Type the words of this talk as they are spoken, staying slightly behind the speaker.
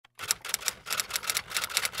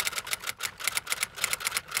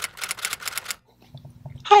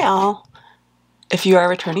Hi all! If you are a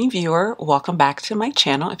returning viewer, welcome back to my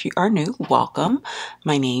channel. If you are new, welcome.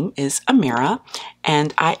 My name is Amira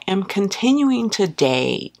and I am continuing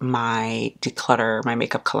today my Declutter, my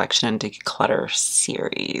makeup collection and declutter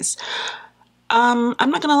series. I'm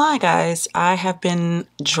not gonna lie guys, I have been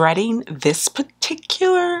dreading this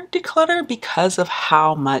particular declutter because of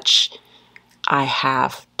how much I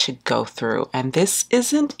have to go through, and this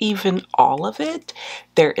isn't even all of it.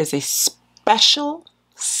 There is a special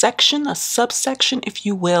section, a subsection if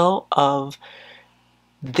you will, of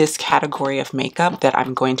this category of makeup that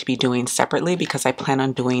I'm going to be doing separately because I plan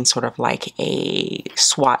on doing sort of like a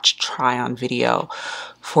swatch try on video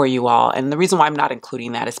for you all. And the reason why I'm not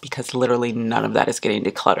including that is because literally none of that is getting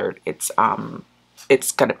decluttered.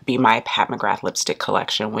 It's gonna be my Pat McGrath lipstick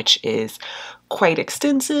collection, which is quite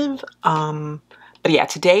extensive. But yeah,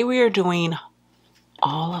 today we are doing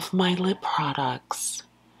all of my lip products.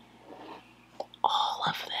 All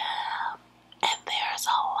of them. And there's a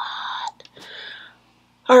lot.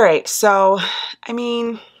 Alright, so, I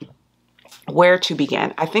mean, where to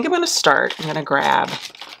begin? I think I'm going to grab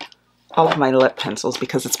all of my lip pencils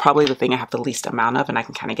because it's probably the thing I have the least amount of and I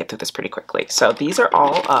can kind of get through this pretty quickly. So these are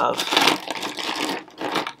all of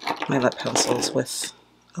my lip pencils with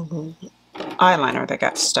a little eyeliner that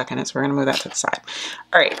got stuck in it, so we're going to move that to the side.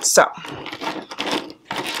 Alright, so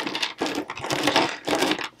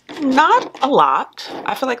not a lot.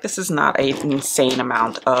 I feel like this is not an insane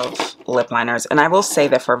amount of lip liners, and I will say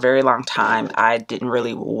that for a very long time I didn't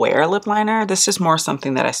really wear a lip liner. This is more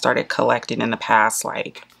something that I started collecting in the past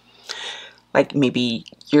like maybe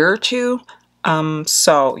year or two.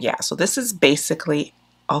 So yeah, so this is basically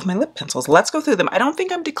all of my lip pencils. Let's go through them. I don't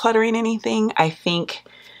think I'm decluttering anything. I think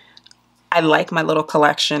I like my little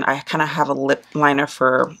collection. I kind of have a lip liner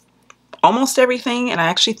for almost everything, and I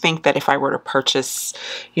actually think that if I were to purchase,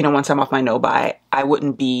 you know, once I'm off my no-buy, I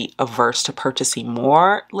wouldn't be averse to purchasing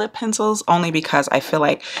more lip pencils, only because I feel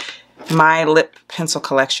like my lip pencil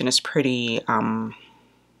collection is pretty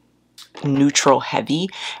neutral heavy,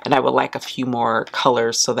 and I would like a few more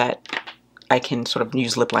colors so that I can sort of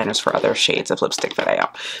use lip liners for other shades of lipstick that I own.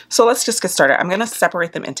 So let's just get started. I'm going to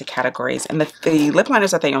separate them into categories, and the lip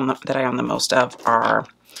liners that I own the most of are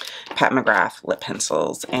Pat McGrath lip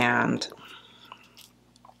pencils, and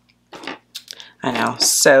I know,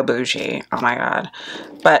 so bougie, oh my god,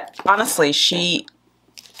 but honestly she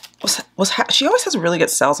always has really good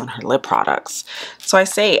sales on her lip products. So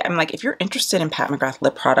I'm like, if you're interested in Pat McGrath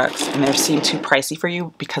lip products and they seem too pricey for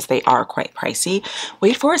you, because they are quite pricey,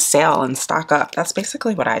 wait for a sale and stock up. That's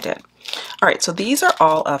basically what I did. All right, so these are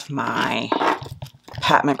all of my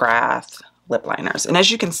Pat McGrath lip liners, and as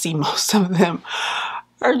you can see, most of them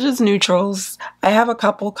are just neutrals. I have a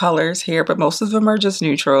couple colors here, but most of them are just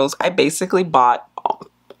neutrals. I basically bought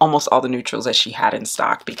almost all the neutrals that she had in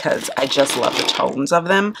stock because I just love the tones of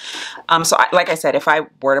them. Like I said, if I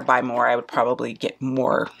were to buy more, I would probably get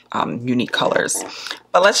more unique colors.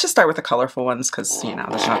 But let's just start with the colorful ones because, you know,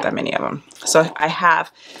 there's not that many of them. So I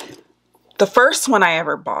have the first one I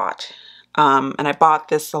ever bought, and I bought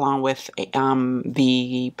this along with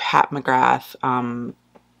the Pat McGrath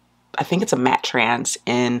I think it's a matte trans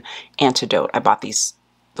in Antidote. I bought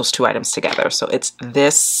those two items together. So it's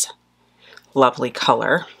this lovely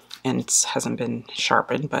color, and it hasn't been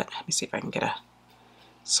sharpened, but let me see if I can get a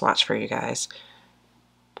swatch for you guys.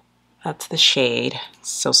 That's the shade. It's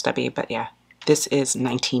so stubby, but yeah, this is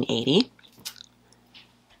 1980.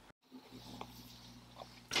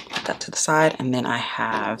 Put that to the side, and then I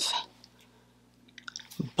have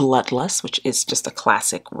Bloodlust, which is just a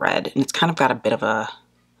classic red, and it's kind of got a bit of a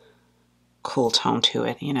cool tone to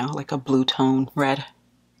it, you know, like a blue tone red.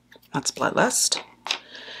 That's Bloodlust.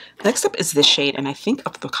 Next up is this shade, and I think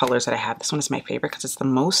of the colors that I have, this one is my favorite because it's the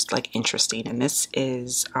most like interesting, and this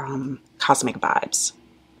is Cosmic Vibes.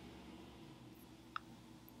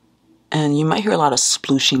 And you might hear a lot of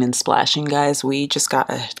splooshing and splashing, guys. We just got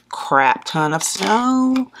a crap ton of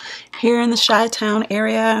snow here in the Chi-Town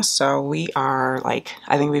area, so we are like,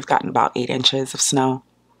 I think we've gotten about 8 inches of snow.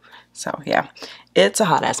 So yeah, it's a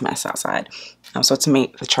hot ass mess outside. So it's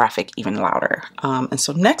made the traffic even louder. And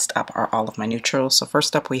so next up are all of my neutrals. So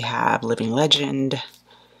first up we have Living Legend.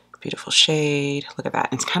 Beautiful shade. Look at that.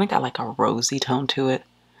 It's kind of got like a rosy tone to it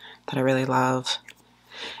that I really love.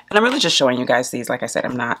 And I'm really just showing you guys these. Like I said,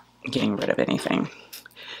 I'm not getting rid of anything.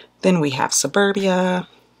 Then we have Suburbia.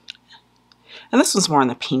 And this one's more on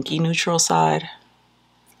the pinky neutral side.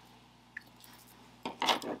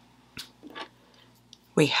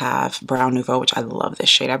 We have Brown Nouveau, which I love this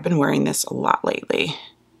shade. I've been wearing this a lot lately.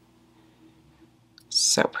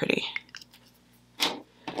 So pretty.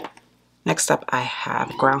 Next up, I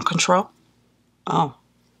have Ground Control. Oh,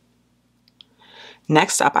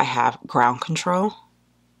 Next up, I have Ground Control.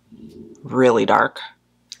 Really dark.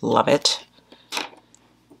 Love it.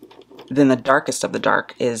 Then the darkest of the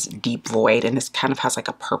dark is Deep Void, and this kind of has like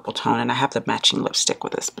a purple tone, and I have the matching lipstick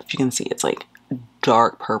with this, but if you can see, it's like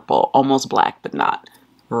dark purple, almost black, but not.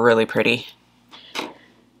 Really pretty.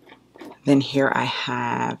 Then here I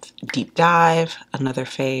have Deep Dive, another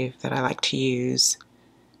fave that I like to use.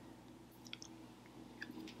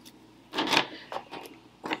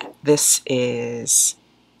 This is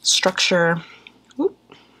Structure. Oop,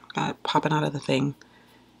 got it popping out of the thing.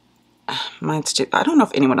 Mine's do, I don't know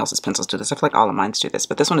if anyone else's pencils do this. I feel like all of mine do this,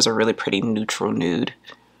 but this one is a really pretty neutral nude.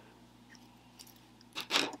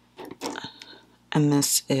 And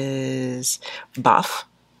this is Buff.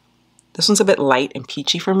 This one's a bit light and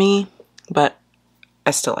peachy for me, but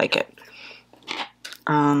I still like it.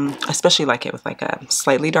 I especially like it with like a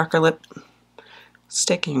slightly darker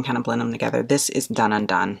lipstick. You can kind of blend them together. This is Done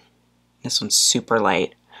Undone. This one's super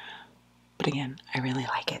light, but again, I really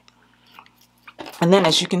like it. And then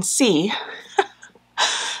as you can see,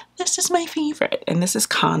 this is my favorite, and this is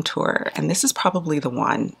Contour, and this is probably the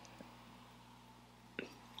one.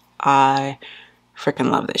 I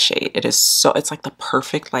freaking love this shade. It is so, it's like the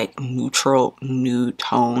perfect like neutral nude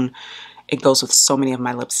tone. It goes with so many of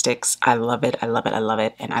my lipsticks. I love it. I love it. I love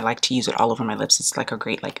it. And I like to use it all over my lips. It's like a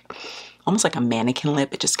great, like almost like a mannequin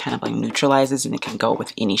lip. It just kind of like neutralizes, and it can go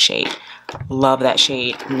with any shade. Love that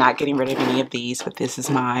shade. I'm not getting rid of any of these, but this is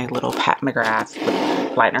my little Pat McGrath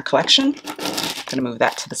lip liner collection. I'm gonna move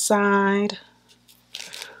that to the side.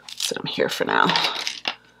 Sit them here for now.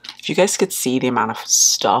 If you guys could see the amount of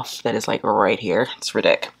stuff that is like right here, it's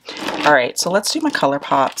ridiculous. All right, so let's do my Color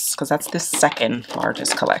Pops, because that's the second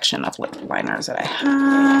largest collection of lip liners that I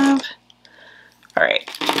have. All right,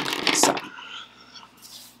 so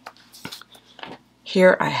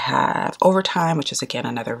here I have Overtime, which is again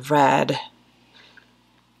another red.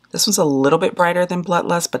 This one's a little bit brighter than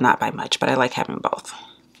Bloodlust, but not by much, but I like having both.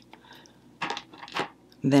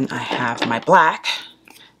 Then I have my black,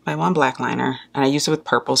 my one black liner, and I use it with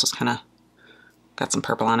purple, so it's kind of got some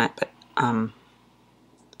purple on it, but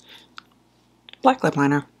black lip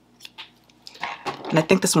liner. And I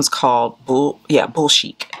think this one's called Bull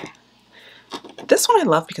Chic. This one I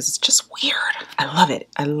love because it's just weird. I love it.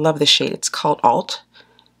 I love the shade. It's called Alt,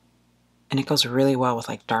 and it goes really well with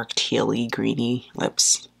like dark tealy, greeny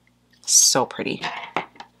lips. So pretty.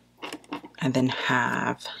 And then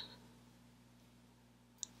have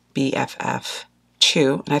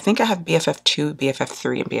BFF2, and I think I have BFF2,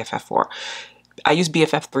 BFF3, and BFF4. I use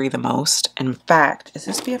BFF3 the most. In fact, is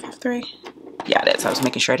this BFF3? Yeah, it is. I was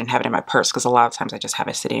making sure I didn't have it in my purse, because a lot of times I just have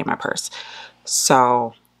it sitting in my purse.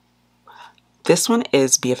 So this one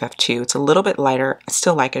is BFF2. It's a little bit lighter. I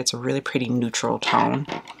still like it. It's a really pretty neutral tone.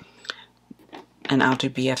 And I'll do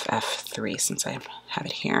BFF3 since I have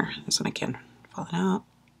it here. This one again, falling out.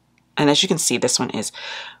 And as you can see, this one is,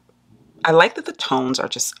 I like that the tones are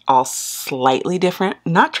just all slightly different.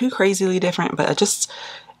 Not too crazily different, but just,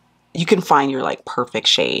 you can find your like perfect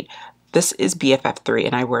shade. This is BFF3,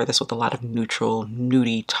 and I wear this with a lot of neutral,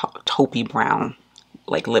 nudie, taupey brown,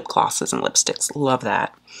 like lip glosses and lipsticks. Love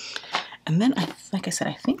that. And then, like I said,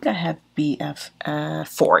 I think I have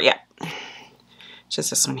BFF4, yeah. Just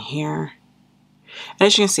this one here. And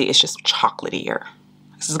as you can see, it's just chocolatier.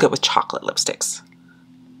 This is good with chocolate lipsticks.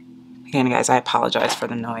 Again, guys, I apologize for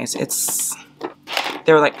the noise.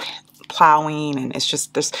 They were like plowing, and it's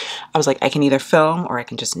just this. I was like, I can either film or I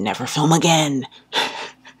can just never film again.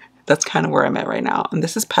 That's kind of where I'm at right now. And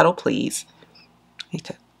this is Petal Please.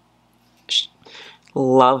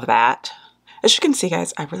 Love that. As you can see,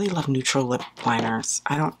 guys, I really love neutral lip liners.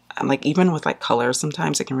 I'm like, even with like colors,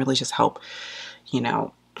 sometimes it can really just help, you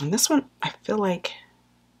know. And this one, I feel like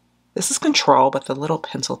this is Control, but the little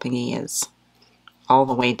pencil thingy is all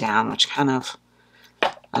the way down, which kind of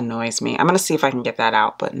annoys me. I'm going to see if I can get that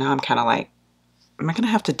out, but now I'm kind of like, am I going to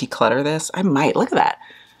have to declutter this? I might. Look at that.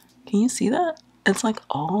 Can you see that? It's like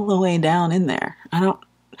all the way down in there.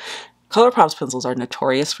 ColourPop's pencils are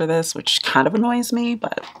notorious for this, which kind of annoys me,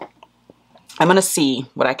 but I'm going to see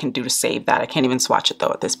what I can do to save that. I can't even swatch it though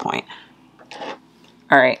at this point.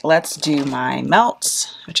 All right, let's do my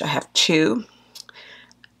melts, which I have 2.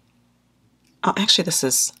 Oh, actually this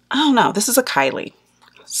is, oh no, this is a Kylie.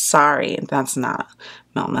 Sorry, that's not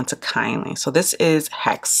Melt, that's a Kylie. So this is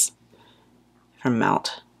Hex from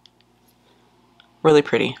Melt. Really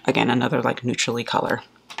pretty. Again, another like neutrally color.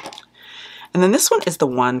 And then this one is the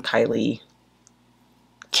one Kylie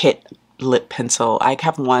Kit lip pencil. I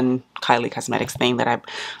have one Kylie Cosmetics thing that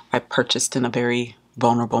I purchased in a very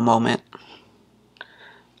vulnerable moment.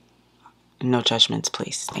 No judgments,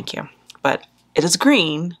 please. Thank you. But it is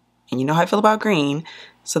green, and you know how I feel about green.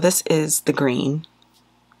 So this is the green.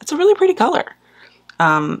 It's a really pretty color.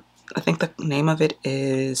 I think the name of it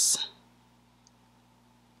is,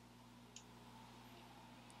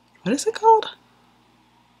 what is it called?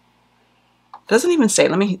 It doesn't even say.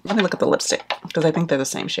 Let me look at the lipstick because I think they're the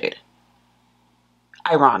same shade.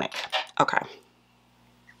 Ironic. Okay.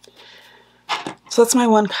 So that's my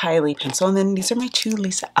one Kylie pencil. And then these are my two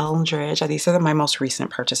Lisa Eldridge. These are my most recent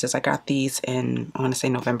purchases. I got these in, I want to say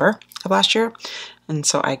November of last year. And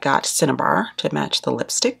so I got Cinnabar to match the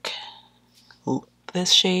lipstick.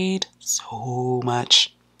 This shade so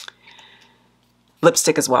much.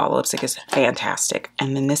 Lipstick as well. The lipstick is fantastic.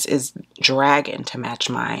 And then this is Dragon to match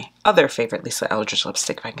my other favorite Lisa Eldridge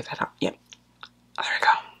lipstick. If I can get that out. Yep. Oh, there we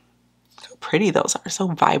go. So pretty those are. So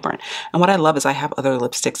vibrant. And what I love is I have other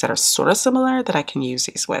lipsticks that are sort of similar that I can use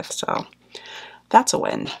these with. So that's a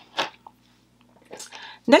win.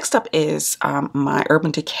 Next up is my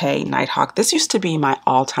Urban Decay Nighthawk. This used to be my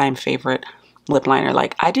all-time favorite lip liner.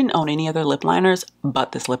 Like, I didn't own any other lip liners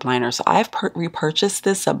but this lip liner. So I've repurchased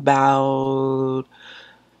this about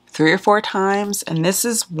 3 or 4 times. And this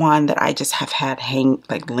is one that I just have had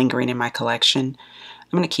lingering in my collection.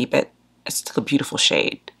 I'm going to keep it. It's still a beautiful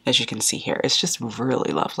shade, as you can see here. It's just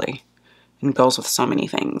really lovely and goes with so many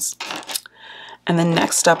things. And then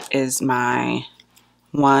next up is my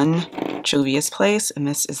one Juvia's Place, and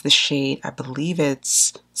this is the shade, I believe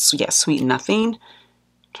it's, yeah, Sweet Nothing.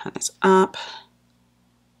 Turn this up.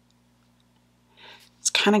 It's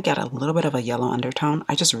kind of got a little bit of a yellow undertone.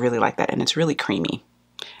 I just really like that, and it's really creamy.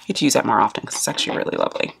 I need to use that more often because it's actually really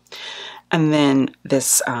lovely. And then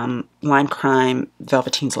this Lime Crime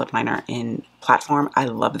Velveteen's lip liner in Platform. I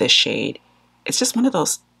love this shade. It's just one of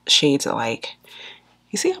those shades that, like,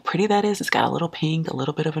 you see how pretty that is? It's got a little pink, a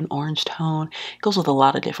little bit of an orange tone. It goes with a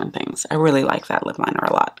lot of different things. I really like that lip liner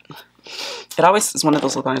a lot. It always is one of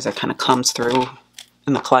those lip liners that kind of comes through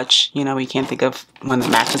in the clutch. You know, you can't think of one that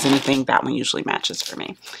matches anything. That one usually matches for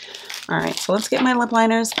me. All right, so let's get my lip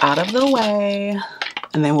liners out of the way.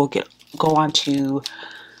 And then we'll go on to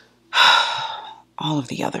all of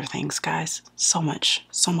the other things, guys. So much,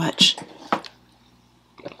 so much.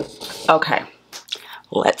 Okay,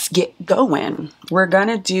 let's get going. We're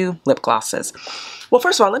gonna do lip glosses. Well,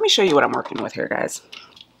 first of all, let me show you what I'm working with here, guys.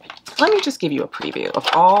 Let me just give you a preview of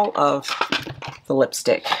all of the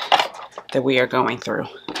lipstick that we are going through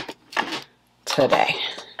today.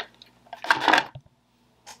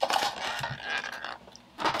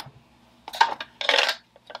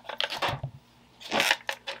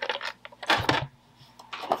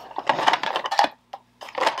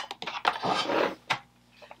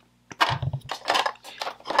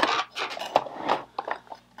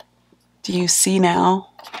 Do you see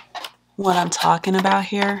now what I'm talking about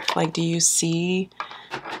here? Like, do you see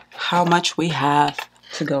how much we have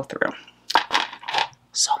to go through?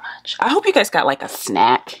 So much. I hope you guys got like a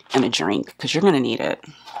snack and a drink because you're going to need it.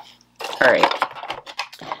 All right.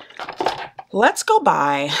 Let's go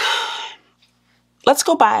by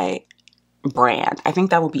brand. I think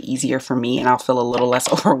that will be easier for me and I'll feel a little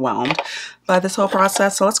less overwhelmed by this whole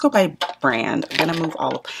process. So let's go by brand. I'm gonna move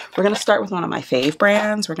all. We're gonna start with one of my fave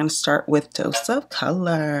brands. We're gonna start with Dose of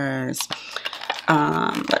Colors.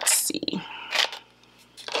 Let's see.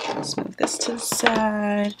 Let's move this to the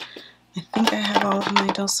side. I think I have all of my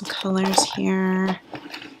Dose of Colors here.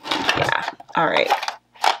 Yeah. All right.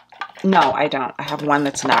 No, I don't. I have one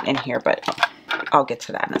that's not in here, but I'll get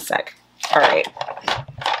to that in a sec. All right.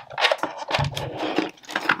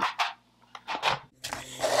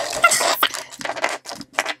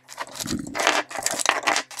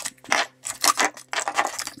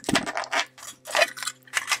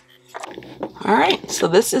 All right, so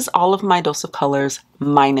this is all of my Dose of Colors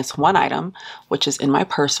minus one item, which is in my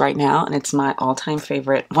purse right now, and it's my all-time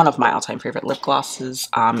favorite, one of my all-time favorite lip glosses.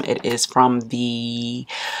 It is from the,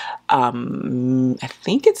 I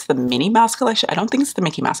think it's the Minnie Mouse collection. I don't think it's the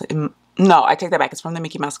Mickey Mouse. No, I take that back. It's from the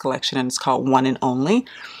Mickey Mouse collection, and it's called One and Only.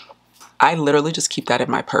 I literally just keep that in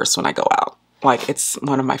my purse when I go out. Like, it's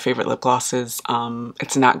one of my favorite lip glosses.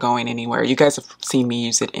 It's not going anywhere. You guys have seen me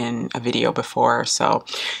use it in a video before. So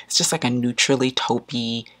it's just like a neutrally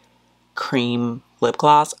taupey cream lip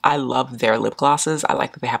gloss. I love their lip glosses. I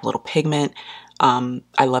like that they have a little pigment.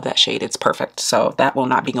 I love that shade. It's perfect. So that will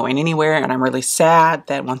not be going anywhere. And I'm really sad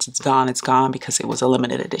that once it's gone because it was a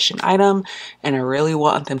limited edition item. And I really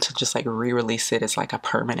want them to just like re-release it as like a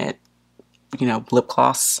permanent, you know, lip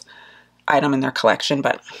gloss item in their collection.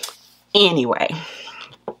 But anyway,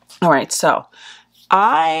 all right, so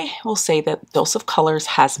I will say that Dose of Colors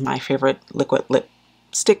has my favorite liquid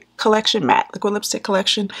lipstick collection, matte liquid lipstick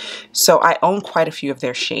collection. So I own quite a few of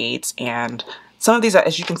their shades, and Some of these,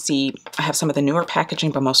 as you can see, I have some of the newer packaging,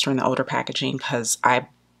 but most are in the older packaging because I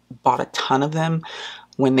bought a ton of them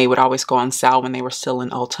when they would always go on sale when they were still in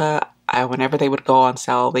Ulta. Whenever they would go on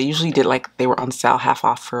sale, they usually did like they were on sale half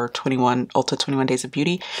off for Ulta 21 Days of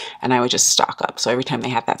Beauty, and I would just stock up. So every time they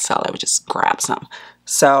had that sale, I would just grab some.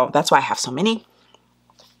 So that's why I have so many.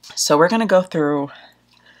 So we're gonna go through,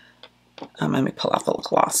 let me pull out the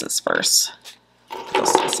glosses first. Put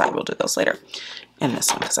those to the side, we'll do those later. And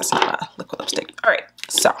this one, because that's not a liquid lipstick. All right,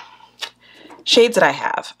 so shades that I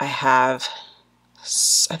have,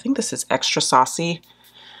 I think this is Extra Saucy.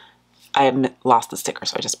 I have lost the sticker,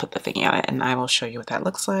 so I just put the thingy on it, and I will show you what that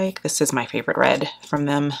looks like. This is my favorite red from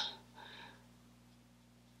them.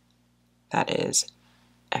 That is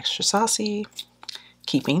Extra Saucy.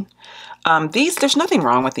 Keeping. There's nothing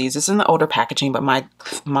wrong with these. It's in the older packaging, but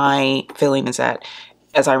my feeling is that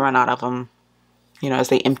as I run out of them, you know, as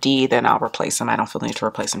they empty, then I'll replace them. I don't feel the need to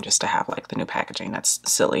replace them just to have like the new packaging. That's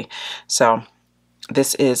silly. So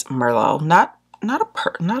this is Merlot. Not a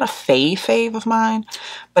fave of mine,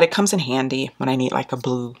 but it comes in handy when I need like a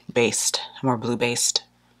more blue-based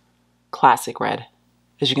classic red.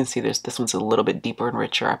 As you can see, this one's a little bit deeper and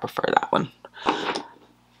richer. I prefer that one.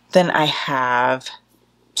 Then I have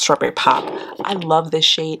Strawberry Pop. I love this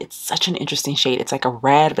shade. It's such an interesting shade. It's like a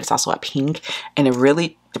red, but it's also a pink, and it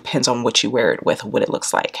really depends on what you wear it with, what it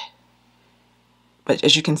looks like. But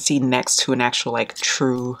as you can see, next to an actual like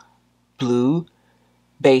true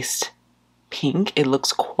blue-based pink, it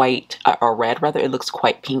looks quite, or red rather, it looks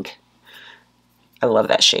quite pink. I love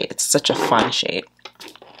that shade. It's such a fun shade.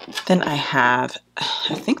 Then I have,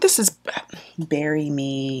 I think this is Bury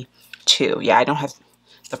Me 2. Yeah, I don't have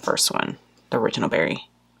the first one, the original Bury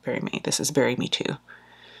Me. This is Bury Me 2.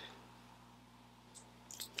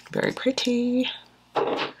 Very pretty.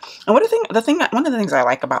 And one of the things I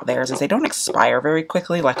like about theirs is they don't expire very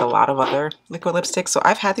quickly like a lot of other liquid lipsticks. So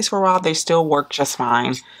I've had these for a while. They still work just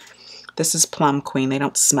fine. This is Plum Queen. They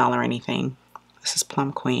don't smell or anything. This is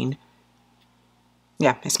Plum Queen.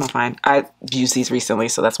 Yeah, they smell fine. I've used these recently,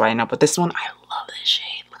 so that's why I know. But this one, I love this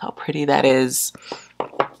shade. Look how pretty that is.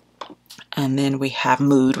 And then we have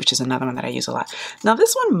Mood, which is another one that I use a lot. Now,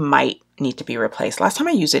 this one might need to be replaced. Last time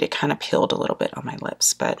I used it, it kind of peeled a little bit on my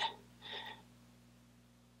lips, but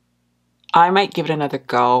I might give it another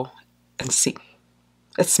go and see.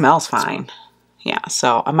 It smells fine. Yeah,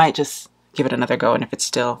 so I might just give it another go, and if it's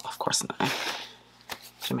still, of course, I'm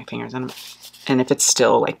putting my fingers in it. And if it's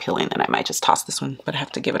still like peeling, then I might just toss this one, but I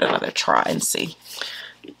have to give it another try and see.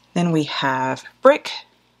 Then we have Brick.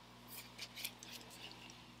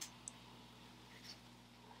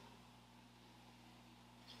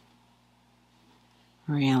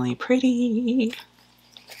 Really pretty.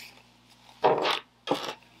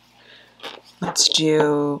 Let's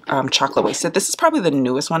do Chocolate Wasted. This is probably the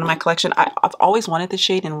newest one in my collection. I've always wanted this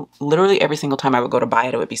shade, and literally every single time I would go to buy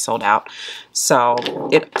it, it would be sold out. So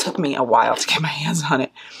it took me a while to get my hands on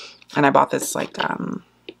it. And I bought this like, I'm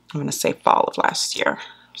going to say fall of last year.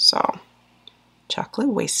 So Chocolate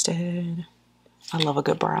Wasted. I love a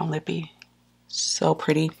good brown lippy. So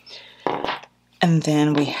pretty. And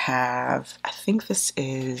then we have, I think is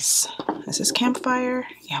this Campfire?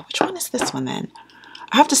 Yeah, which one is this one then?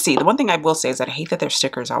 I have to see. The one thing I will say is that I hate that their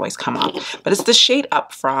stickers always come up. But it's the shade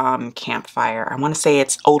up from Campfire. I want to say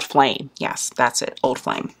it's Old Flame. Yes, that's it. Old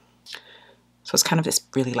Flame. So it's kind of this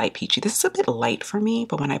really light peachy. This is a bit light for me,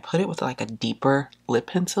 but when I put it with like a deeper lip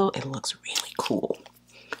pencil, it looks really cool.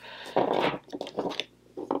 And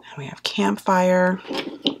we have Campfire,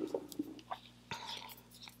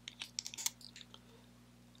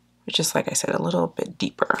 which is, like I said, a little bit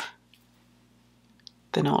deeper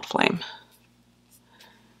than Old Flame.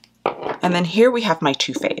 And then here we have my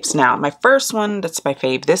two faves. Now, my first one that's my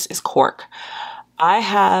fave, this is Cork.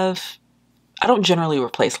 I don't generally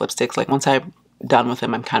replace lipsticks. Like once I'm done with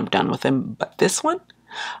them, I'm kind of done with them. But this one,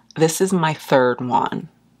 this is my third one.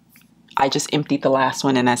 I just emptied the last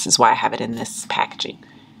one, and this is why I have it in this packaging.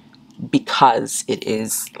 Because it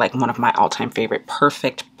is like one of my all-time favorite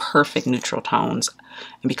perfect neutral tones.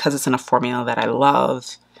 And because it's in a formula that I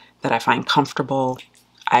love, that I find comfortable,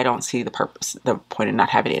 I don't see the point of not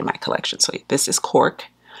having it in my collection. So this is Cork,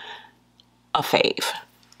 a fave.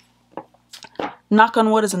 Knock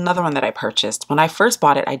on Wood is another one that I purchased. When I first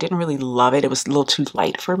bought it, I didn't really love it. It was a little too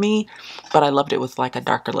light for me, but I loved it with like a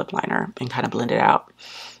darker lip liner and kind of blend it out.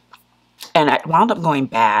 And it wound up going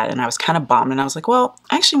bad, and I was kind of bummed, and I was like, well,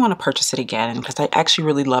 I actually want to purchase it again because I actually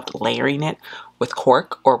really loved layering it with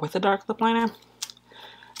Cork or with a dark lip liner.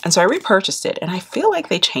 And so I repurchased it, and I feel like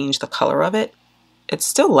they changed the color of it. It's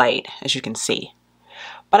still light, as you can see,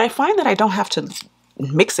 but I find that I don't have to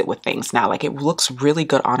mix it with things now. Like, it looks really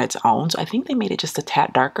good on its own. So I think they made it just a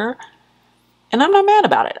tad darker, and I'm not mad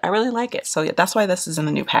about it. I really like it. So yeah, that's why this is in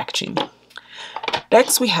the new packaging.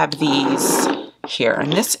 Next, we have these here,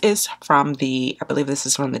 and this is from the, I believe this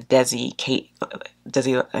is from the Desi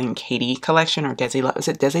and Katie collection, or is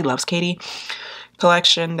it Desi Loves Katie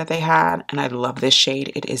collection that they had, and I love this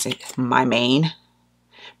shade. It is my main,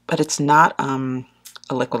 but it's not a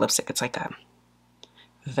liquid lipstick. It's like a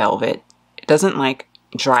velvet. It doesn't like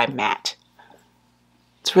dry matte.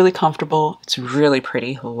 It's really comfortable. It's really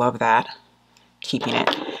pretty. Love that. Keeping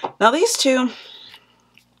it. Now these two,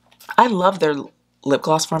 I love their lip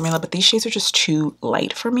gloss formula, but these shades are just too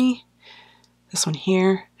light for me. This one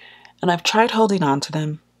here, and I've tried holding on to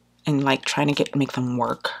them and like trying to make them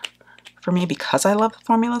work for me because I love the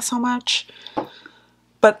formula so much.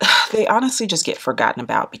 But they honestly just get forgotten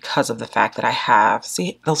about because of the fact that I have,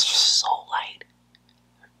 see, those are so light.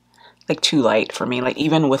 Like too light for me. Like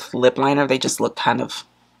even with lip liner, they just look kind of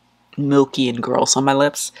milky and gross on my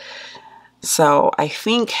lips. So I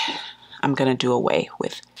think I'm gonna do away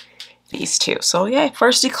with these two. So yeah,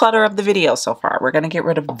 first declutter of the video so far. We're gonna get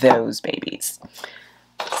rid of those babies.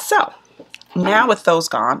 So now with those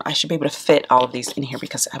gone, I should be able to fit all of these in here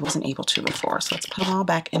because I wasn't able to before. So let's put them all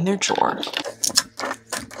back in their drawer.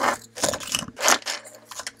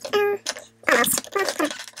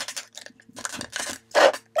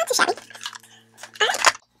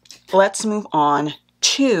 Let's move on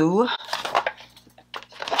to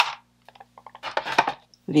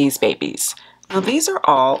these babies. Now these are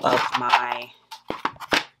all of my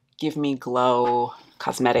Give Me Glow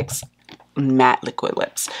Cosmetics matte liquid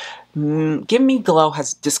lips. Give Me Glow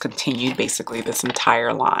has discontinued basically this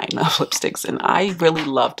entire line of lipsticks, and I really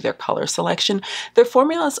loved their color selection. Their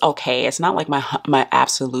formula is okay. It's not like my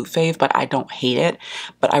absolute fave, but I don't hate it.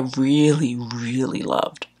 But I really, really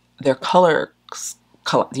loved their color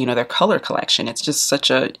collection. It's just such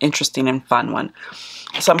a interesting and fun one.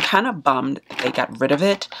 So I'm kind of bummed they got rid of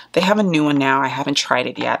it. They have a new one now. I haven't tried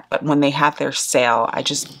it yet, but when they had their sale, I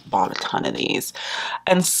just bought a ton of these.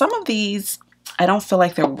 And some of these, I don't feel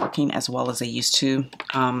like they're working as well as they used to.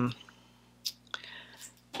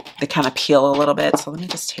 They kind of peel a little bit. So let me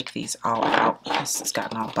just take these all out because it's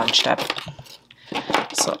gotten all bunched up.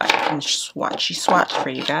 So I can swatch for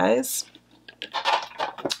you guys.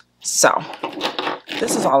 So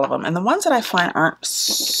this is all of them. And the ones that I find aren't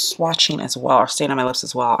swatching as well or staying on my lips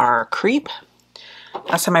as well are Creep.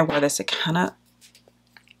 Last time I wore this, it kind of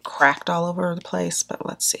cracked all over the place. But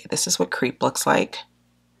let's see. This is what Creep looks like.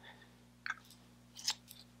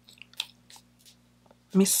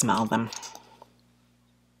 Let me smell them.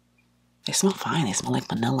 They smell fine. They smell like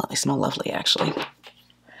vanilla. They smell lovely, actually.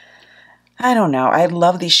 I don't know. I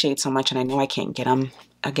love these shades so much, and I know I can't get them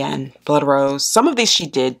again. Blood Rose. Some of these she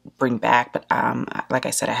did bring back, but like I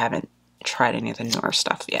said, I haven't tried any of the newer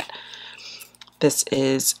stuff yet. This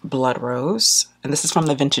is Blood Rose, and this is from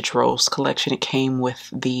the Vintage Rose collection. It came with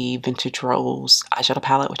the Vintage Rose eyeshadow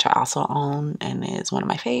palette, which I also own, and is one of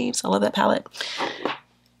my faves. I love that palette.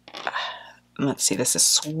 Let's see, this is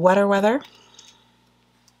Sweater Weather.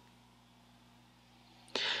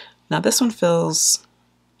 Now this one feels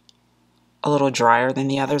a little drier than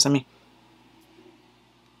the others. I mean,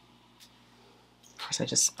 of course I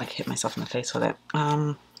just like hit myself in the face with it.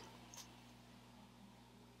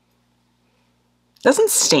 Doesn't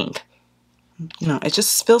stink. No, it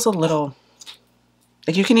just feels a little,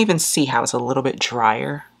 like you can even see how it's a little bit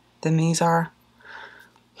drier than these are.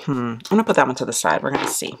 I'm gonna put that one to the side. We're gonna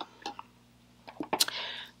see.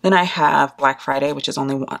 Then I have Black Friday, which is one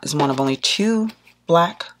of only 2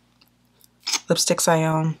 black lipsticks I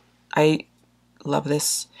own. I love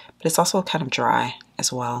this, but it's also kind of dry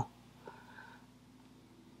as well.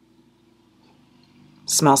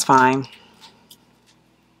 Smells fine.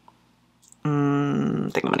 I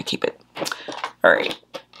think I'm gonna keep it. All right,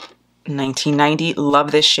 1990.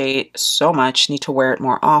 Love this shade so much. Need to wear it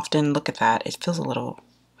more often. Look at that. It feels a little.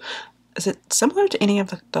 Is it similar to any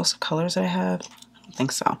of those colors that I have? I don't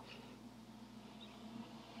think so.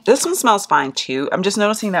 This one smells fine too. I'm just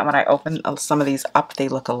noticing that when I open some of these up, they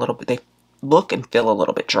look a little bit. They look and feel a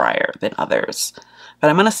little bit drier than others. But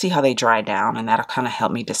I'm gonna see how they dry down, and that'll kind of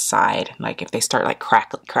help me decide. Like if they start like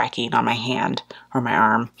cracking on my hand or my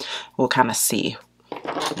arm, we'll kind of see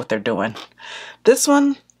what they're doing. This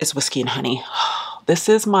one is Whiskey and Honey. This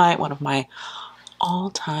is one of my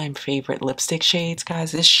all-time favorite lipstick shades,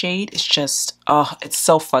 guys. This shade is just, oh, it's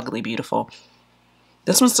so fugly beautiful.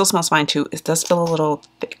 This one still smells fine too. It does feel a little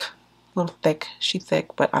thick. She's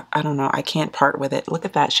thick, but I don't know. I can't part with it. Look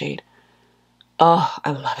at that shade. Oh, I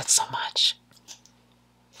love it so much.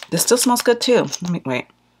 This still smells good too. Let me wait.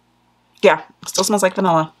 Yeah, still smells like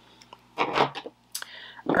vanilla.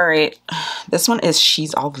 All right, this one is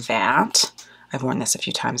She's All That. I've worn this a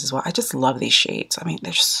few times as well. I just love these shades. I mean,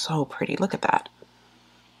 they're so pretty. Look at that.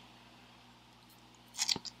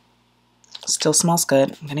 Still smells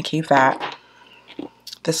good. I'm gonna keep that.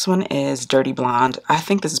 This one is Dirty Blonde. I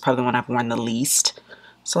think this is probably the one I've worn the least.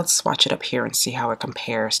 So let's swatch it up here and see how it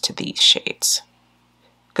compares to these shades.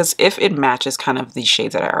 Because if it matches kind of these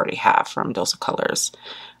shades that I already have from Dose of Colors,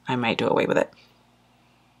 I might do away with it.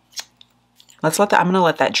 Let's let that, I'm gonna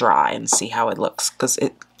let that dry and see how it looks, because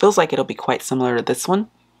it feels like it'll be quite similar to this one.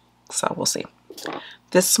 So we'll see.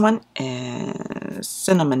 This one is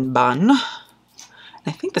Cinnamon Bun.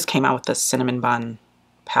 I think this came out with the Cinnamon Bun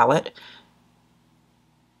palette.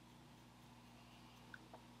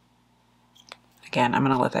 Again, I'm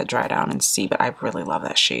gonna let that dry down and see, but I really love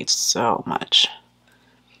that shade so much.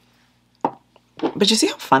 But you see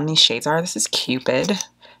how fun these shades are? This is Cupid.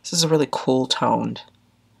 This is a really cool toned.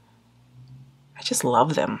 I just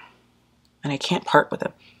love them. And I can't part with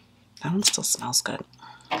them. That one still smells good.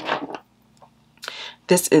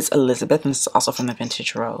 This is Elizabeth, and this is also from the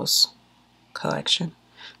Vintage Rose collection.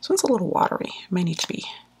 This one's a little watery. It may need to be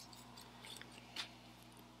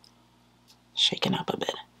shaken up a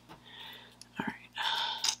bit. All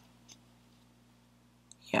right.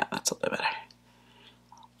 Yeah, that's a little better.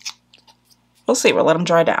 We'll see. We'll let them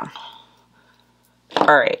dry down.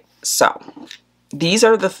 All right. So these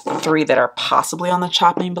are the three that are possibly on the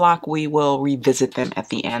chopping block. We will revisit them at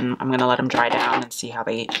the end. I'm gonna let them dry down and see how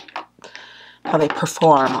they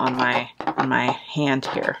perform on my hand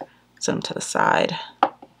here. Set them to the side.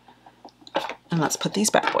 And let's put these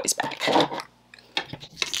bad boys back.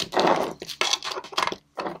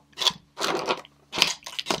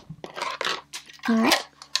 All right.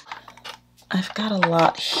 I've got a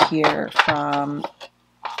lot here from,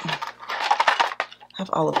 I have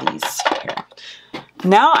all of these here.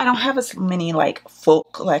 Now I don't have as many like full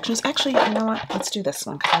collections. Actually, you know what? Let's do this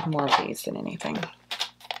one because I have more of these than anything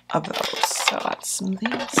of those. So let's move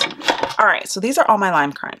these. All right, so these are all my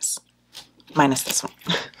Lime Crimes, minus this one.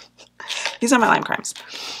 These are my Lime Crimes.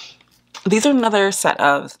 These are another set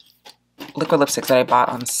of liquid lipsticks that I bought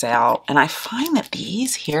on sale, and I find that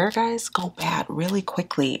these here, guys, go bad really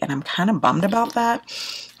quickly, and I'm kind of bummed about that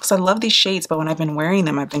because I love these shades, but when I've been wearing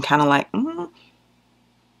them, I've been kind of like,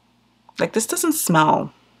 like this doesn't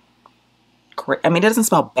smell great. I mean, it doesn't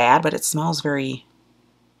smell bad, but it smells very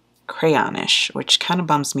crayonish, which kind of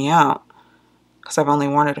bums me out because I've only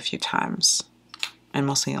worn it a few times and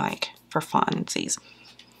mostly like for funsies.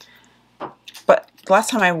 But the last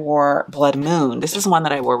time I wore Blood Moon, this is one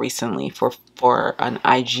that I wore recently for an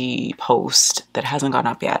IG post that hasn't gone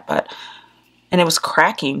up yet, and it was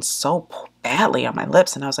cracking so badly on my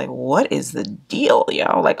lips, and I was like, what is the deal,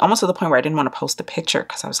 yo? Like almost to the point where I didn't want to post the picture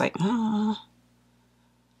because I was like,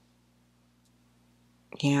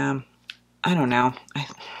 yeah, I don't know.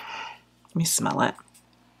 Let me smell it.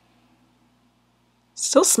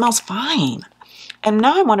 Still smells fine. And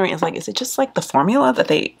now I'm wondering, is it just like the formula that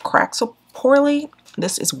they crack so poorly?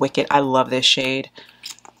 This is Wicked. I love this shade.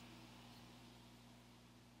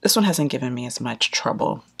 This one hasn't given me as much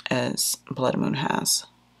trouble as Blood Moon has.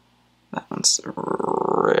 That one's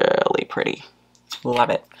really pretty. Love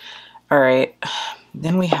it. All right.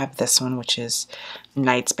 Then we have this one, which is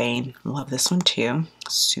Night's Bane. Love this one too.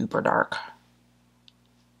 Super dark.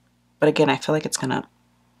 But again, I feel like it's gonna,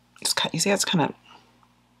 you see how it's kind of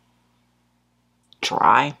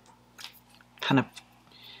dry, kind of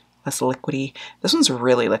less liquidy. This one's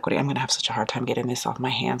really liquidy. I'm gonna have such a hard time getting this off my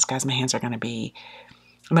hands, guys. My hands are gonna be,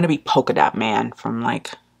 I'm gonna be Polka Dot Man from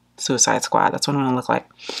like Suicide Squad. That's what I'm gonna look like.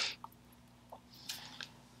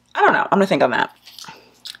 I don't know. I'm gonna think on that.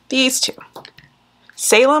 These two.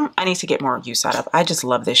 Salem, I need to get more use out of. I just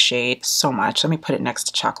love this shade so much. Let me put it next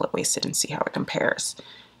to Chocolate Wasted and see how it compares.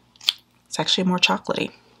 It's actually more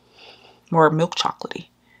chocolatey, more milk chocolatey.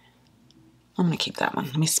 I'm gonna keep that one.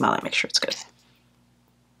 Let me smell it, make sure it's good.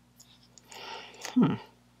 It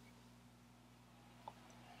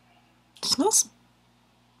smells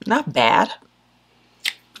not bad.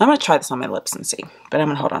 I'm gonna try this on my lips and see, but I'm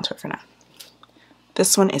gonna hold on to it for now.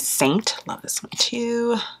 This one is Saint. Love this one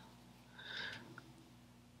too.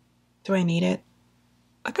 Do I need it?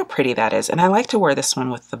 Look how pretty that is. And I like to wear this one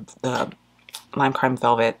with the Lime Crime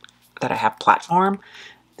Velvet that I have platform.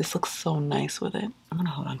 This looks so nice with it. I'm gonna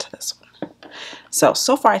hold on to this one. So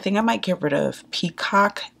far I think I might get rid of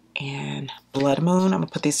Peacock and Blood Moon. I'm gonna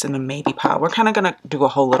put these in the maybe pile. We're kind of gonna do a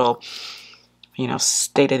whole little, you know,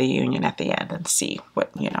 State of the Union at the end and see what,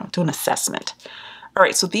 you know, do an assessment. All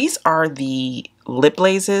right, so these are the lip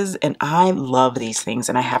glazes, and I love these things.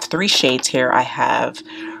 And I have 3 shades here. I have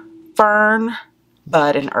Fern,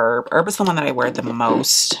 Bud, and Herb. Herb is the one that I wear the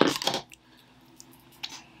most.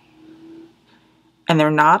 And they're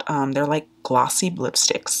not, they're like glossy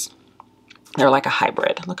lipsticks. They're like a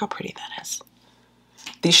hybrid. Look how pretty that is.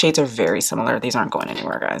 These shades are very similar. These aren't going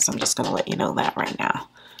anywhere, guys. I'm just going to let you know that right now.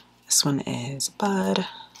 This one is Bud.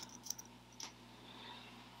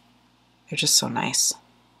 They're just so nice.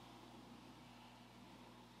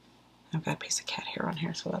 I've got a piece of cat hair on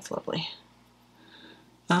here, so that's lovely.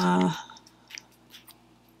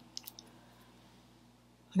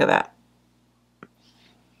 Look at that.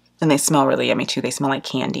 And they smell really yummy too. They smell like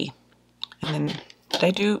candy. And then, did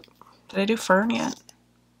I do Fern yet?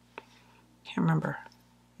 Can't remember.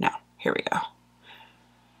 No, here we go.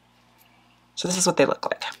 So this is what they look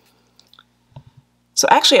like. So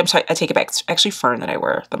actually, I'm sorry, I take it back. It's actually Fern that I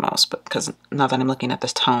wear the most, but because now that I'm looking at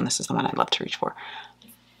this tone, this is the one I'd love to reach for.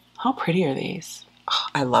 How pretty are these? Oh,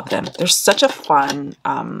 I love them. They're such a fun,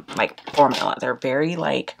 like, formula. They're very,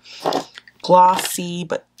 like, glossy,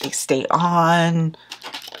 but they stay on.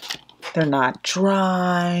 They're not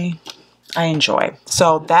dry. I enjoy.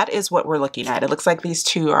 So that is what we're looking at. It looks like these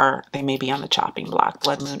two are, they may be on the chopping block,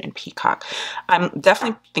 Blood Moon and Peacock. I'm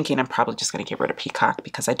definitely thinking I'm probably just going to get rid of Peacock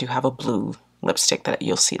because I do have a blue lipstick that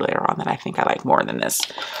you'll see later on that I think I like more than this.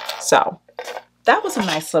 So that was a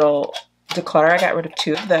nice little declutter. I got rid of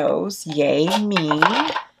 2 of those. Yay me,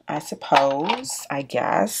 I suppose, I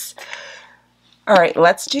guess. All right,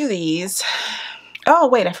 let's do these. Oh,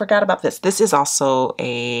 wait, I forgot about this. This is also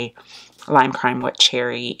a Lime Crime Wet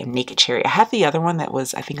Cherry and Naked Cherry. I had the other one that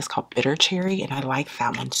was, I think it's called Bitter Cherry, and I like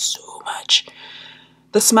that one so much.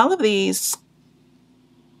 The smell of these,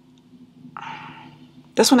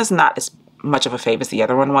 this one is not as much of a fave as the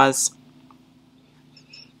other one was.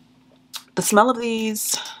 The smell of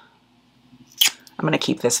these, I'm going to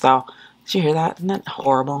keep this though. Did you hear that? Isn't that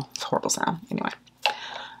horrible? It's a horrible sound. Anyway.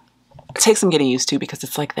 It takes some getting used to because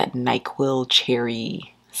it's like that NyQuil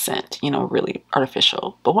cherry scent, you know, really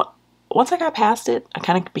artificial. But once I got past it, I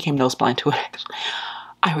kind of became nose blind to it.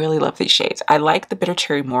 I really love these shades. I like the Bitter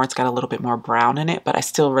Cherry more. It's got a little bit more brown in it, but I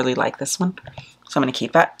still really like this one. So I'm going to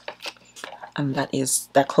keep that. And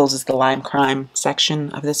that closes the Lime Crime section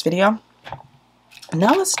of this video. And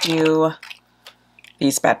now let's do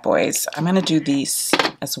these bad boys. I'm going to do these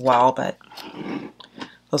as well, but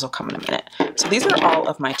those will come in a minute. So these are all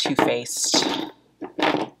of my Too Faced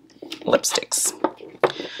lipsticks.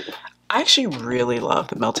 I actually really love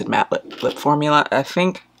the Melted Matte Lip formula. I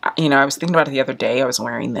think, you know, I was thinking about it the other day. I was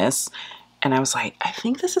wearing this and I was like, I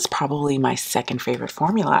think this is probably my second favorite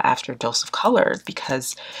formula after Dose of Color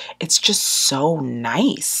because it's just so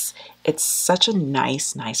nice. It's such a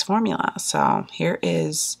nice formula. So here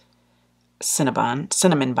is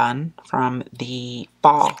Cinnamon Bun from the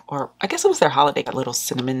fall, or I guess it was their holiday, that little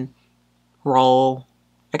cinnamon roll.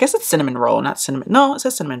 I guess it's cinnamon roll, not cinnamon. No, it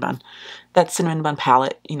says cinnamon bun. That cinnamon bun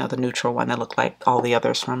palette, you know, the neutral one that looked like all the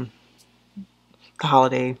others from the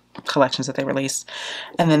holiday collections that they released.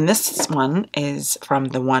 And then this one is from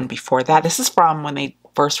the one before that. This is from when they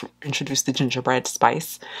first introduced the gingerbread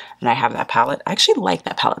spice, and I have that palette. I actually like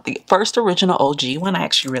that palette. The first original OG one I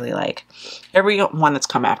actually really like. Every one that's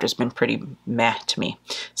come after has been pretty meh to me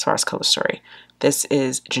as far as color story. This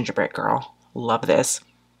is Gingerbread Girl. Love this.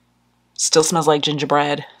 Still smells like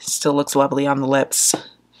gingerbread. Still looks lovely on the lips.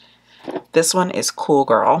 This one is Cool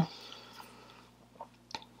Girl.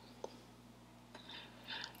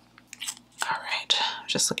 Alright, I'm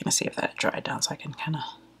just looking to see if that dried down so I can kind of...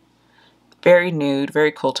 Very nude,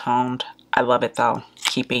 very cool toned. I love it though.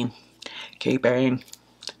 Keeping.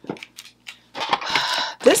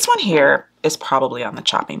 This one here is probably on the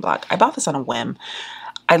chopping block. I bought this on a whim.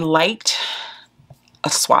 I liked a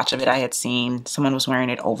swatch of it I had seen. Someone was wearing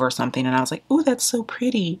it over something and I was like, ooh, that's so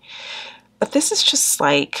pretty. But this is just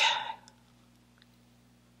like,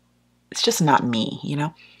 it's just not me, you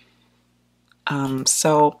know?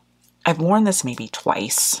 So I've worn this maybe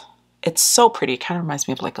twice. It's so pretty. It kind of reminds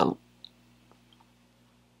me of like an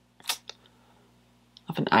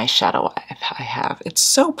eyeshadow I have. It's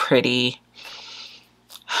so pretty.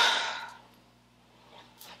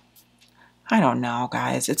 I don't know,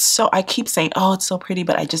 guys. It's so, I keep saying, oh, it's so pretty,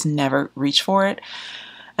 but I just never reach for it.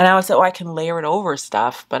 And I always say, oh, I can layer it over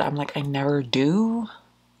stuff, but I'm like, I never do.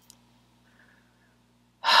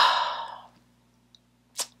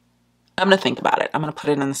 I'm going to think about it. I'm going to put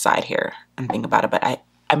it on the side here and think about it, but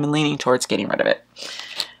I'm leaning towards getting rid of it.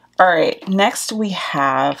 All right, next we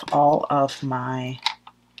have all of my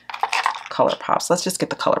ColourPops. Let's just get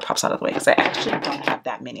the ColourPops out of the way because I actually don't have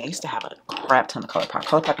that many. I used to have a crap ton of ColourPop.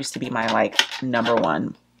 ColourPop used to be my like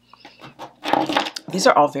 #1. These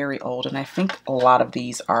are all very old, and I think a lot of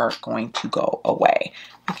these are going to go away.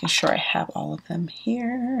 Making sure I have all of them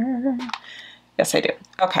here. Yes, I do.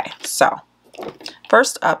 Okay, so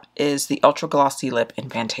first up is the Ultra Glossy Lip in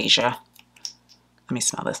Fantasia. Let me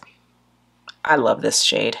smell this. I love this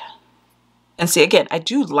shade. And see, again, I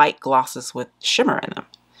do like glosses with shimmer in them.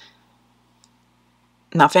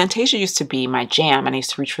 Now, Fantasia used to be my jam, and I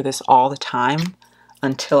used to reach for this all the time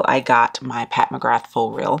until I got my Pat McGrath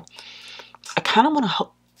Full Reel. I kind of want to,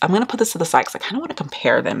 I'm going to put this to the side because I kind of want to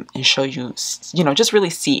compare them and show you, you know, just really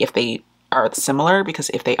see if they are similar, because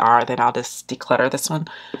if they are, then I'll just declutter this one.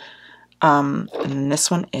 And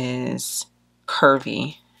this one is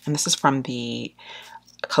Curvy, and this is from the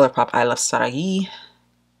ColourPop I Love Sarai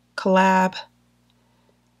collab.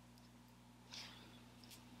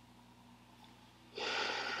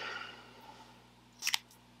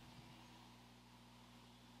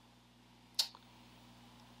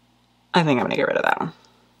 I think I'm gonna get rid of that one.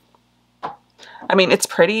 I mean, it's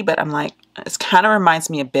pretty, but I'm like, it kind of reminds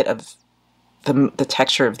me a bit of the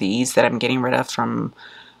texture of these that I'm getting rid of from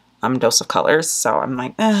Dose of Colors. So I'm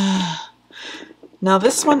like, Now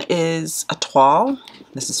this one is a toile.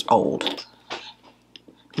 This is old.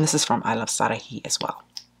 And this is from I Love Sarai as well.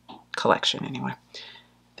 Collection anyway.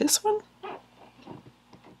 This one,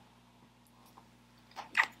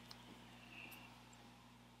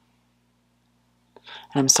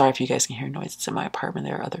 and I'm sorry if you guys can hear noises in my apartment.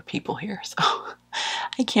 There are other people here, so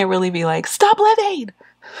I can't really be like, stop living!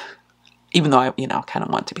 Even though I, you know, kind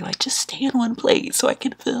of want to be like, just stay in one place so I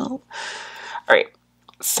can film. All right,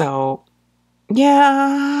 so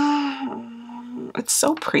yeah, it's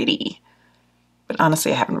so pretty. But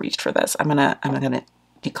honestly, I haven't reached for this. I'm gonna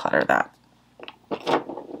declutter that.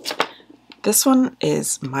 This one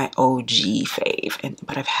is my OG fave,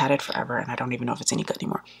 but I've had it forever, and I don't even know if it's any good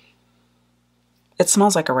anymore. It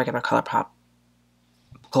smells like a regular ColourPop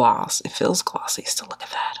gloss. It feels glossy still. Look at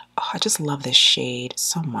that. Oh, I just love this shade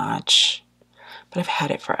so much. But I've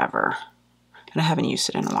had it forever. And I haven't used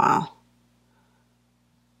it in a while.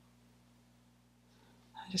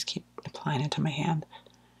 I just keep applying it to my hand.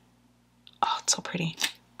 Oh, it's so pretty.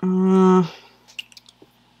 I'm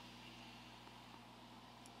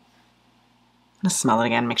gonna smell it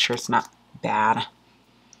again, make sure it's not bad.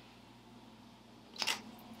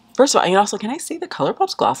 First of all, and also, can I say the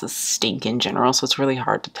ColourPop's glosses stink in general, so it's really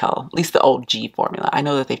hard to tell. At least the old G formula. I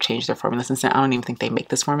know that they've changed their formula since then. I don't even think they make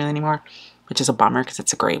this formula anymore, which is a bummer because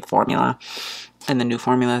it's a great formula. And the new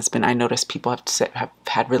formula has been, I noticed people have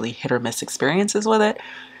had really hit or miss experiences with it,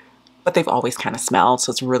 but they've always kind of smelled,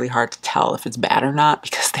 so it's really hard to tell if it's bad or not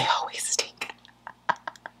because they always stink.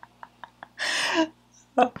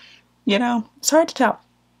 You know, it's hard to tell.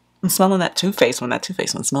 I'm smelling that Too Faced one. That Too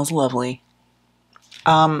Faced one smells lovely.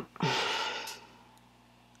 I'm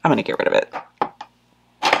gonna get rid of it.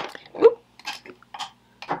 Oop.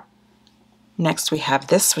 Next we have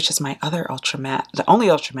this, which is my other ultra matte, the only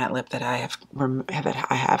ultra matte lip that I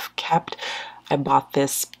have kept. I bought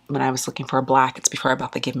this when I was looking for a black. It's before I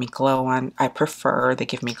bought the Give Me Glow one. I prefer the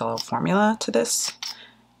Give Me Glow formula to this.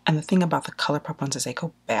 And the thing about the ColourPop ones is they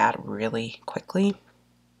go bad really quickly.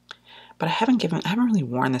 But I haven't really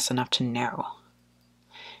worn this enough to know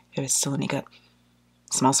if it's still any good.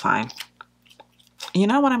 It smells fine. You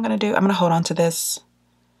know what I'm gonna do? I'm gonna hold on to this,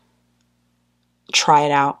 try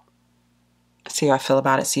it out, see how I feel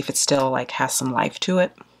about it, see if it still like has some life to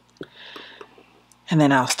it. And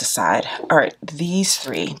then I'll decide. All right, these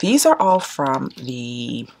three. These are all from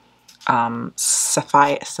the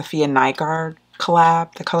Safiya Nygaard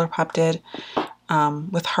collab that ColourPop did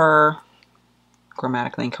with her,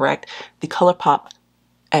 grammatically incorrect, the ColourPop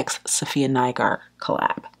X Safiya Nygaard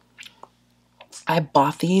collab. I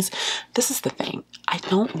bought these. This is the thing. I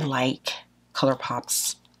don't like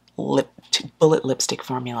ColourPop's bullet lipstick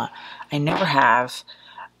formula. I never have.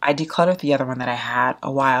 I decluttered the other one that I had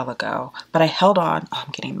a while ago, but I held on. Oh,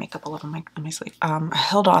 I'm getting makeup all over my sleeve. I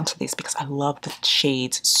held on to these because I love the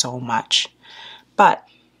shades so much. But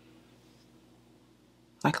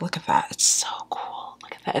like, look at that. It's so cool.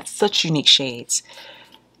 Look at that. It's such unique shades.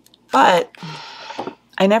 But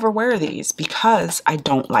I never wear these because I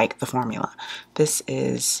don't like the formula. This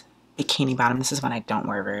is Bikini Bottom. This is one I don't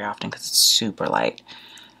wear very often because it's super light.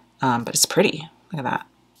 But it's pretty. Look at that.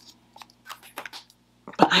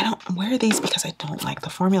 But I don't wear these because I don't like the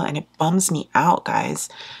formula, and it bums me out, guys,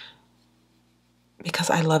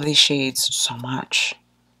 because I love these shades so much.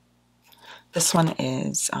 This one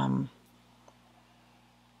is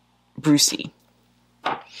Brucey.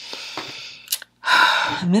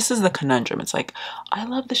 And this is the conundrum. It's like, I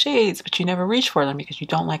love the shades, but you never reach for them because you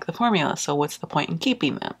don't like the formula. So what's the point in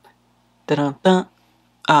keeping them?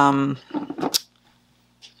 Dun-dun-dun.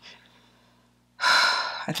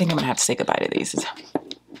 I think I'm gonna have to say goodbye to these. It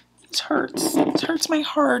hurts. It hurts my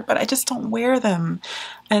heart, but I just don't wear them.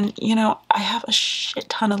 And you know, I have a shit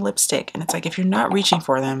ton of lipstick, and it's like if you're not reaching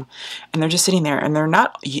for them, and they're just sitting there, and they're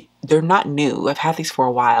not new. I've had these for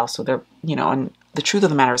a while, so they're, you know. And the truth of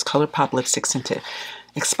the matter is, ColourPop lipsticks tend to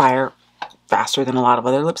expire faster than a lot of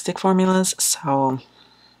other lipstick formulas. So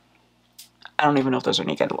I don't even know if those are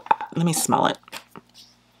any good. Let me smell it.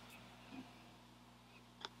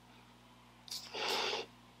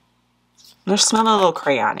 They're smelling a little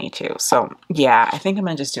crayon-y too. So yeah, I think I'm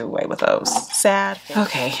gonna just do away with those. Sad.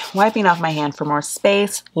 Okay, wiping off my hand for more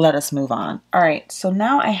space. Let us move on. All right, so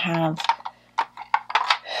now I have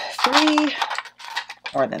 3,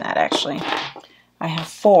 more than that actually. I have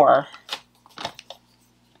 4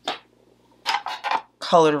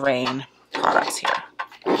 Colored Rain products here.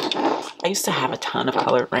 I used to have a ton of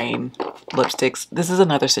Colored Rain lipsticks. This is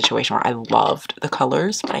another situation where I loved the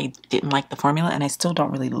colors, but I didn't like the formula, and I still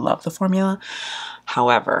don't really love the formula.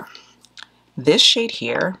 However, this shade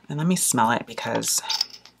here, and let me smell it because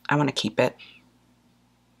I want to keep it.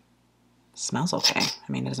 It smells okay.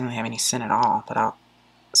 I mean, it doesn't really have any scent at all, but I'll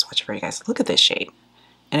swatch it for you guys. Look at this shade.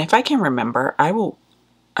 And if I can remember, I will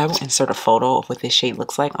insert a photo of what this shade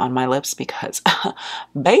looks like on my lips because,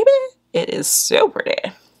 baby, it is so pretty.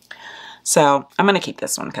 So I'm going to keep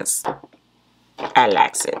this one because I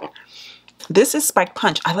likes it. This is Spike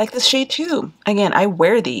Punch. I like this shade too. Again, I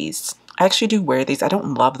wear these. I actually do wear these. I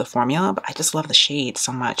don't love the formula, but I just love the shade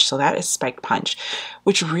so much. So that is Spike Punch,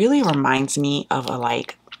 which really reminds me of a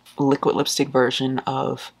like liquid lipstick version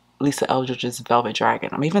of Lisa Eldridge's Velvet Dragon.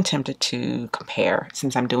 I'm even tempted to compare.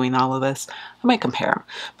 Since I'm doing all of this, I might compare them.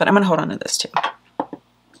 But I'm going to hold on to this too.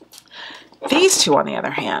 These two, on the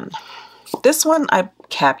other hand, this one I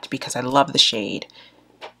kept because I love the shade,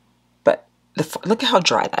 but look at how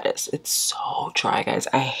dry that is. It's so dry, guys.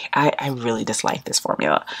 I really dislike this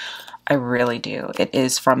formula. I really do. It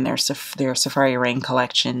is from their Safari Rain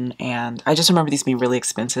collection, and I just remember these being really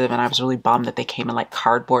expensive, and I was really bummed that they came in like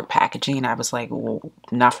cardboard packaging. I was like, well,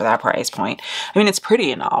 not for that price point. I mean, it's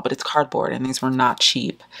pretty and all, but it's cardboard, and these were not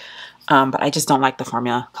cheap. But I just don't like the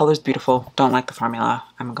formula. Color's beautiful. Don't like the formula.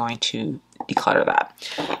 I'm going to declutter that.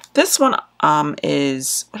 This one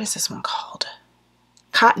is, what is this one called?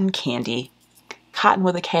 Cotton Candy. Cotton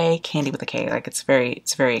with a K, candy with a K. Like it's very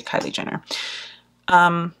Kylie Jenner.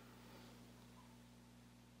 I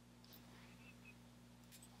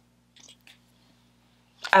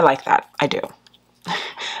like that. I do.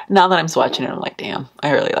 Now that I'm swatching it, I'm like, damn,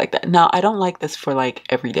 I really like that. Now, I don't like this for like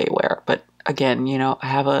everyday wear, but again, you know,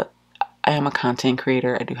 I am a content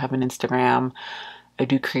creator. I do have an Instagram. I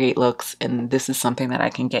do create looks, and this is something that I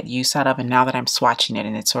can get use out of. And now that I'm swatching it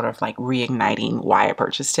and it's sort of like reigniting why I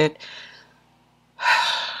purchased it,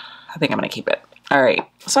 I think I'm going to keep it. All right.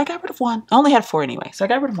 So I got rid of one. I only had 4 anyway, so I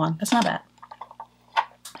got rid of one. That's not bad.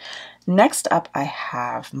 Next up, I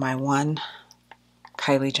have my one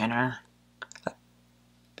Kylie Jenner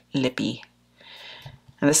lippy.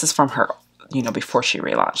 And this is from her, you know, before she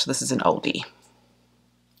relaunched. This is an oldie.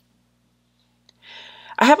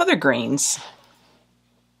 I have other greens,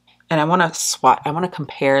 and I want to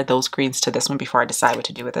compare those greens to this one before I decide what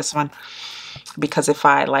to do with this one. Because if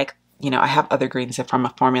I like, you know, I have other greens from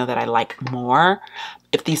a formula that I like more.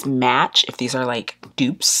 If these match, if these are like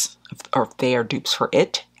dupes, or if they are dupes for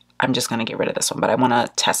it, I'm just going to get rid of this one. But I want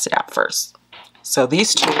to test it out first. So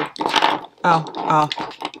these two, oh,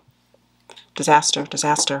 disaster.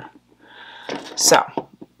 So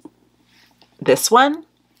this one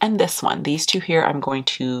and this one, these two here, I'm going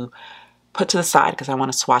to put to the side because I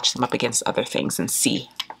want to swatch them up against other things and see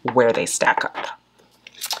where they stack up.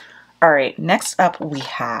 All right, next up we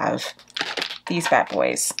have these bad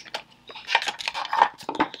boys.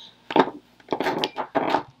 What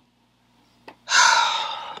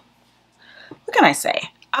can I say?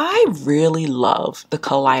 I really love the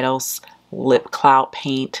Kaleidos Lip Cloud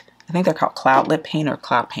Paint. I think they're called Cloud Lip Paint or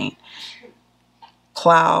Cloud Paint.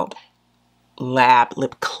 Cloud Lab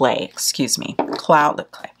Lip Clay, excuse me. Cloud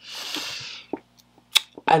Lip Clay.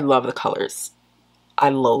 I love the colors. I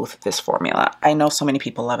loathe this formula. I know so many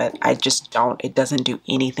people love it. I just don't. It doesn't do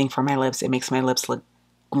anything for my lips. It makes my lips look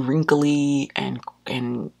wrinkly and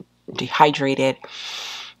dehydrated.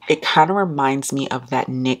 It kind of reminds me of that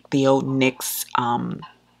the old NYX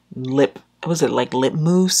lip, was it like lip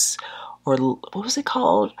mousse, or what was it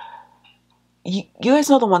called? You guys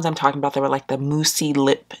know the ones I'm talking about. They were like the moussey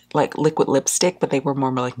lip, like liquid lipstick, but they were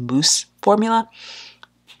more like mousse formula.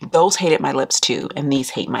 Those hated my lips too, and these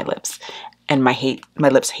hate my lips, and my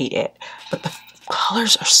lips hate it. But the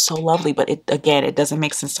colors are so lovely, but it doesn't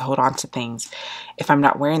make sense to hold on to things if I'm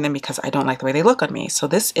not wearing them because I don't like the way they look on me. So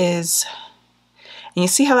this is, And you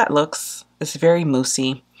see how that looks? It's very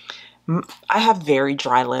moussey. I have very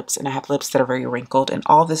dry lips and I have lips that are very wrinkled, and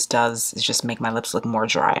all this does is just make my lips look more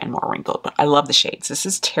dry and more wrinkled. But I love the shades. This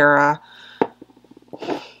is Terra.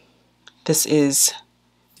 This is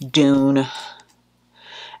Dune.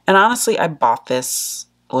 And honestly, I bought this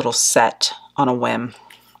little set on a whim.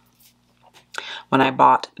 When I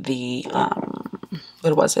bought the,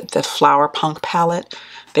 what was it? The Flower Punk palette.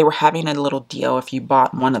 They were having a little deal. If you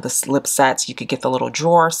bought one of the lip sets, you could get the little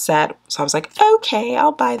drawer set. So I was like, okay,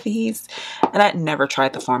 I'll buy these. And I'd never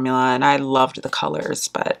tried the formula, and I loved the colors,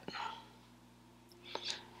 but,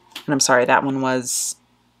 and I'm sorry, that one was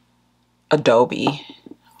Adobe.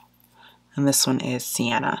 And this one is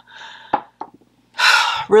Sienna.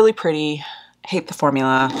 Really pretty. Hate the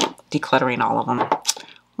formula. Decluttering all of them.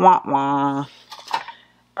 Wah wah.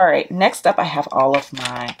 All right, next up I have all two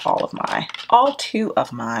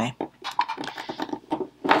of my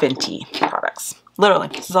Fenty products. Literally,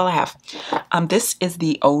 this is all I have. This is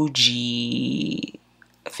the OG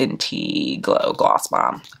Fenty Glow Gloss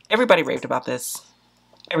Bomb. Everybody raved about this.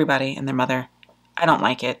 Everybody and their mother. I don't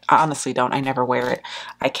like it. I honestly don't. I never wear it.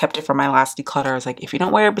 I kept it for my last declutter. I was like, if you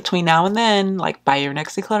don't wear it between now and then, like buy your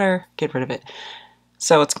next declutter, get rid of it.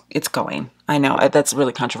 So it's going. I know that's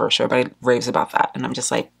really controversial. Everybody raves about that. And I'm just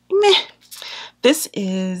like, meh. This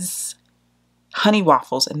is Honey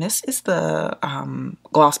Waffles. And this is the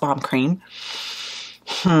Gloss Bomb Cream.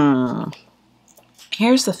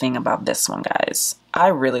 Here's the thing about this one, guys. I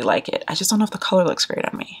really like it. I just don't know if the color looks great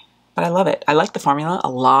on me. But I love it. I like the formula a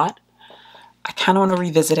lot. I kind of want to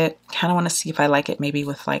revisit it. Kind of want to see if I like it maybe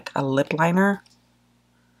with like a lip liner.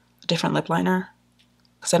 A different lip liner.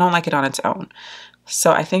 Because I don't like it on its own.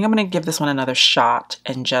 So I think I'm going to give this one another shot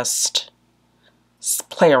and just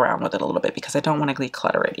play around with it a little bit because I don't want to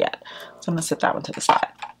declutter it yet. So I'm going to set that one to the side.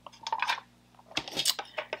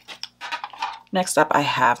 Next up, I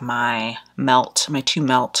have my two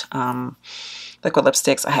Melt liquid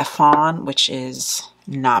lipsticks. I have Fawn, which is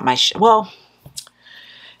not my well,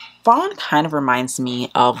 Fawn kind of reminds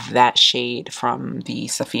me of that shade from the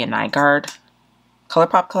Safiya Nygaard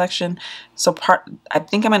ColourPop collection. So I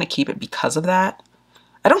think I'm going to keep it because of that.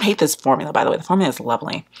 I don't hate this formula, by the way. The formula is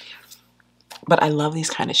lovely. But I love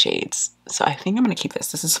these kind of shades. So I think I'm going to keep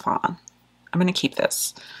this. This is Fawn. I'm going to keep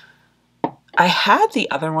this. I had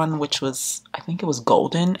the other one, which was, I think it was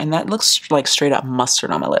Golden. And that looks like straight up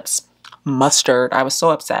mustard on my lips. Mustard. I was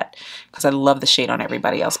so upset because I love the shade on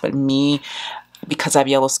everybody else. But me, because I have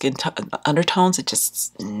yellow skin undertones,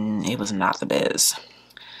 it was not the biz.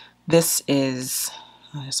 This is,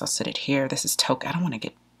 I guess I'll set it here. This is Token. I don't want to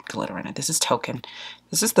get glitter in it. This is Token.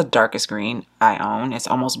 This is the darkest green I own. It's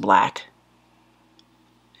almost black.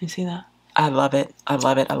 You see that? I love it. I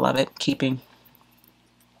love it. I love it. Keeping.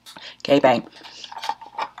 Okay, bang.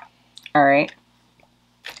 All right.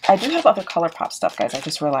 I do have other ColourPop stuff, guys. I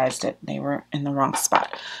just realized it. They were in the wrong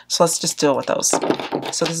spot. So let's just deal with those.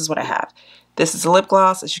 So this is what I have. This is a lip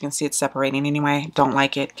gloss. As you can see, it's separating anyway. Don't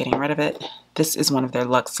like it. Getting rid of it. This is one of their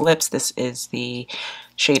Luxe lips. This is the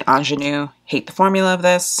shade Ingenue. Hate the formula of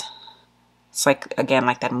this. It's like, again,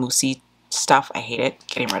 like that moussey stuff. I hate it.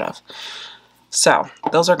 Getting rid of. So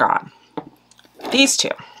those are gone. These two.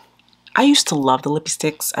 I used to love the lippy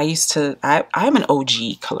sticks. I'm an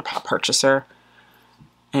OG ColourPop purchaser.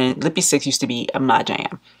 And lippy sticks used to be my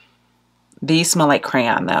jam. These smell like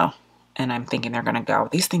crayon though. And I'm thinking they're going to go.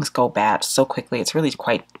 These things go bad so quickly. It's really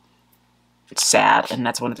quite sad. And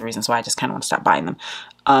that's one of the reasons why I just kind of want to stop buying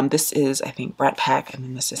them. This is, I think, Brat Pack. And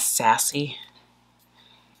then this is Sassy.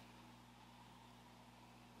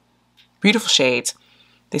 Beautiful shades.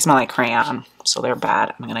 They smell like crayon. So they're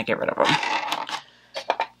bad. I'm going to get rid of them.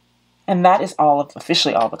 And that is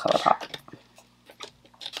officially all the ColourPop.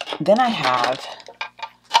 Then I have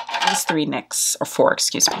these four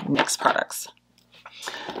NYX products.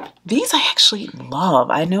 These I actually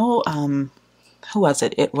love. I know, who was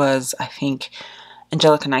it? It was, I think,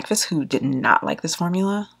 Angelica Nyquist who did not like this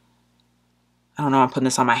formula. I don't know, I'm putting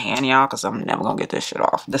this on my hand, y'all, because I'm never going to get this shit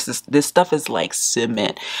off. This stuff is like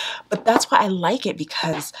cement. But that's why I like it,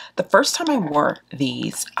 because the first time I wore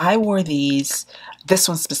these, this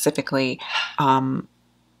one specifically,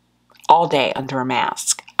 all day under a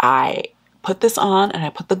mask. I put this on and I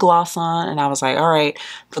put the gloss on and I was like, all right,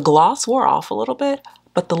 the gloss wore off a little bit,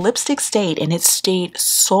 but the lipstick stayed, and it stayed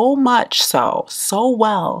so much so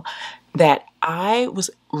well that I was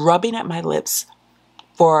rubbing at my lips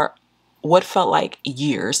for what felt like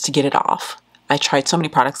years to get it off. I tried so many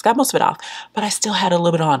products, got most of it off, but I still had a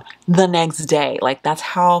little bit on the next day. Like, that's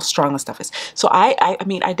how strong the stuff is. So I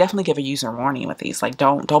mean, I definitely give a user warning with these. Like,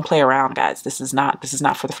 don't play around, guys. This is not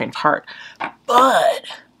for the faint of heart. But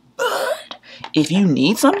if you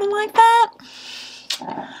need something like that,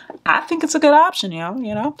 I think it's a good option, you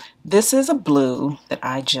know. This is a blue that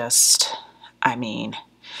I mean,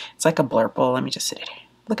 it's like a blurple. Let me just sit it here.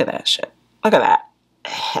 Look at that shit. Look at that.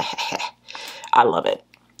 I love it.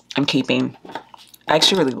 I'm keeping. I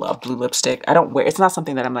actually really love blue lipstick. I don't wear, it's not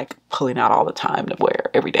something that I'm like pulling out all the time to wear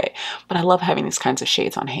every day, but I love having these kinds of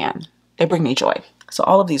shades on hand. They bring me joy. So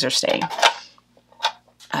all of these are staying.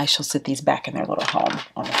 I shall sit these back in their little home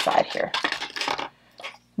on the side here.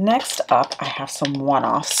 Next up, I have some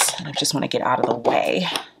one-offs, and I just want to get out of the way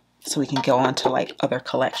so we can go on to like other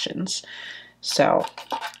collections. So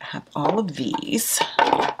I have all of these,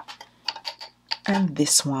 and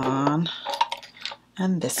this one,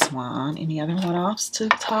 and this one. Any other one-offs to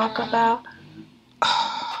talk about?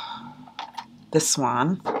 This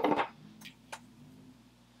one.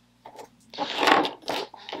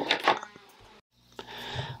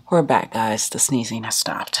 We're back, guys. The sneezing has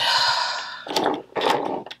stopped.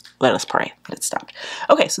 Let us pray that it stopped.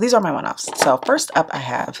 Okay, so these are my one-offs. So first up, I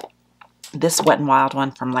have this Wet n Wild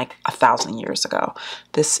one from like 1,000 years ago.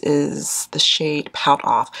 This is the shade Pout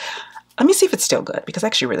Off. Let me see if it's still good, because I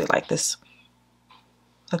actually really like this.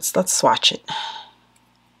 Let's swatch it.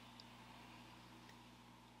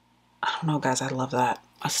 I don't know, guys. I love that.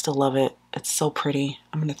 I still love it. It's so pretty.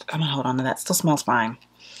 I'm gonna hold on to that. It still smells fine.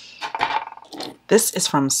 This is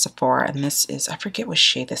from Sephora, and this is, I forget what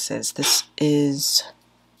shade this is. This is,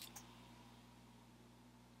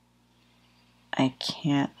 I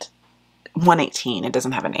can't, 118. It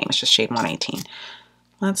doesn't have a name. It's just shade 118.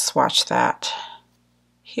 Let's swatch that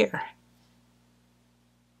here.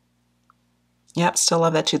 Yep, still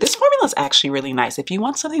love that too. This formula is actually really nice. If you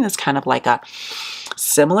want something that's kind of like a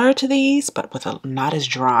similar to these, but with a not as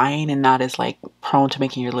drying and not as like prone to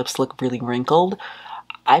making your lips look really wrinkled,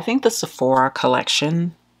 I think the Sephora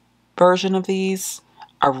collection version of these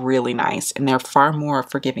are really nice, and they're far more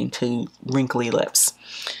forgiving to wrinkly lips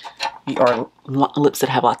or lips that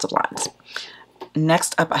have lots of lines.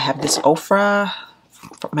 Next up, I have this Ofra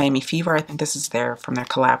Miami Fever. I think this is from their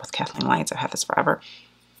collab with Kathleen Lights. I've had this forever.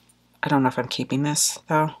 I don't know if I'm keeping this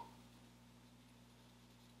though.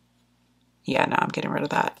 Yeah, no, I'm getting rid of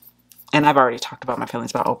that. And I've already talked about my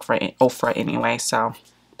feelings about Ofra anyway, so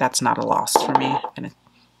that's not a loss for me. I'm gonna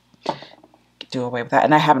do away with that.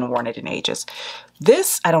 And I haven't worn it in ages.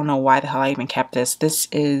 This, I don't know why the hell I even kept this. This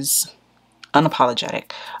is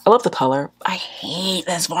Unapologetic. I love the color. I hate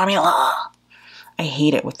this formula. I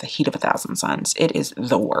hate it with the heat of 1,000 suns. It is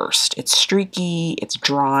the worst. It's streaky, it's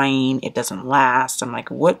drying, it doesn't last. I'm like,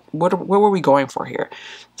 where were we going for here?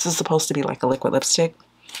 This is supposed to be like a liquid lipstick?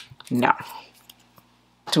 No.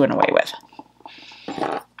 Doing away with.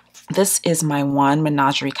 This is my one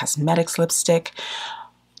Menagerie Cosmetics lipstick,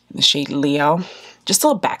 the shade Leo. Just a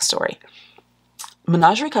little backstory.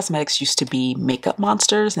 Menagerie Cosmetics used to be Makeup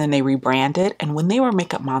Monsters, and then they rebranded. And when they were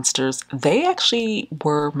Makeup Monsters, they actually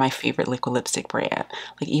were my favorite liquid lipstick brand.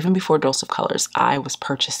 Like even before Dose of Colors, I was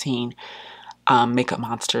purchasing Makeup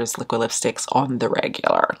Monsters liquid lipsticks on the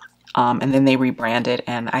regular. And then they rebranded,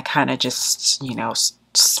 and I kind of just, you know,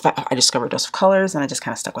 I discovered Dose of Colors, and I just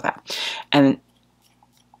kind of stuck with that. And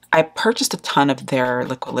I purchased a ton of their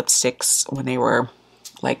liquid lipsticks when they were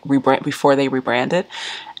like before they rebranded.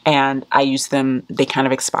 And I used them, they kind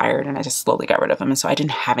of expired, and I just slowly got rid of them. And so I didn't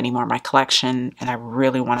have any more in my collection, and I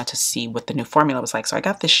really wanted to see what the new formula was like. So I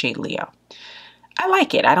got this shade Leo. I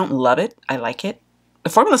like it. I don't love it. I like it. The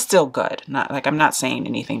formula's still good. Not like, I'm not saying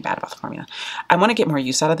anything bad about the formula. I want to get more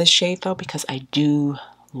use out of this shade though, because I do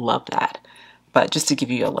love that. But just to give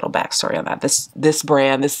you a little backstory on that, this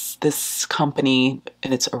brand, this company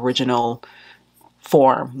in its original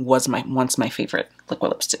form was once my favorite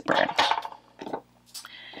liquid lipstick brand.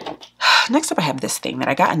 Next up, I have this thing that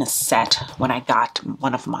I got in a set when I got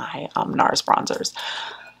one of my NARS bronzers.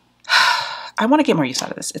 I want to get more use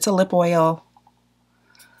out of this. It's a lip oil,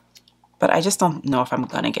 but I just don't know if I'm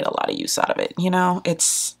going to get a lot of use out of it. You know,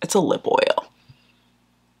 it's a lip oil.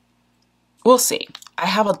 We'll see. I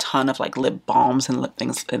have a ton of like lip balms and lip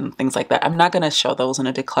things and things like that. I'm not going to show those in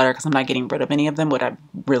a declutter because I'm not getting rid of any of them. What I'm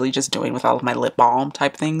really just doing with all of my lip balm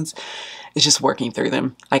type things is just working through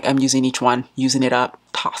them. Like I'm using each one, using it up,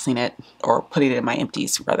 tossing it, or putting it in my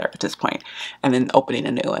empties rather at this point, and then opening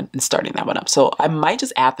a new one and starting that one up. So I might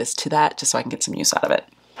just add this to that just so I can get some use out of it.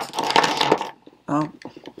 Oh,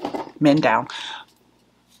 men down.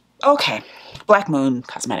 Okay, Black Moon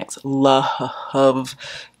Cosmetics. Love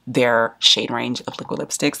their shade range of liquid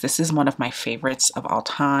lipsticks. This is one of my favorites of all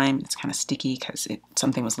time. It's kind of sticky because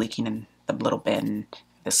something was leaking in the little bin.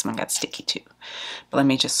 This one got sticky too. But let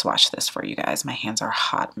me just swatch this for you guys. My hands are a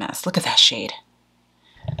hot mess. Look at that shade.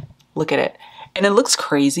 Look at it. And it looks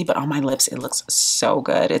crazy, but on my lips, it looks so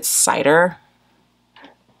good. It's cider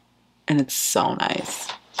and it's so nice.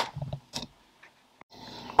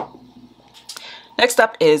 Next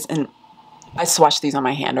up is, and I swatched these on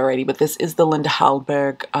my hand already, but this is the Linda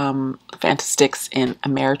Hallberg Fantastics in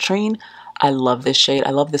Ameritrine. I love this shade.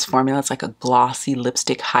 I love this formula. It's like a glossy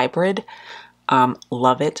lipstick hybrid.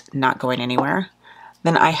 Love it. Not going anywhere.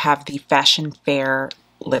 Then I have the Fashion Fair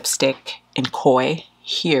lipstick in Koi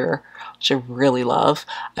here, which I really love.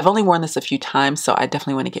 I've only worn this a few times, so I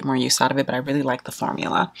definitely want to get more use out of it, but I really like the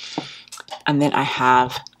formula. And then I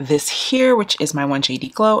have this here, which is my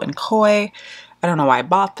 1JD Glow in Koi. I don't know why I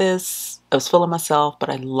bought this. I was fooling myself, but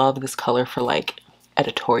I love this color for like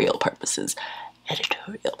editorial purposes.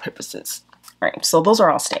 Editorial purposes. All right, so those are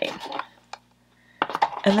all staying.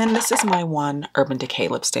 And then this is my one Urban Decay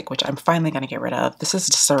lipstick, which I'm finally going to get rid of. This has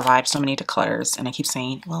survived so many declutters, and I keep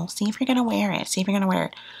saying, well, see if you're going to wear it. See if you're going to wear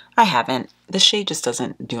it. I haven't. This shade just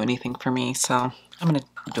doesn't do anything for me, so I'm going to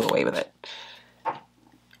do away with it.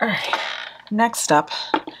 All right, next up,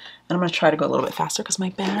 and I'm going to try to go a little bit faster because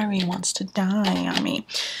my battery wants to die on me.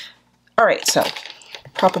 All right, so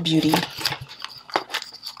Proper Beauty.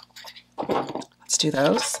 Let's do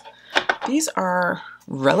those. These are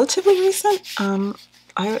relatively recent.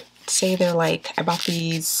 I would say they're like, I bought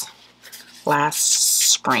these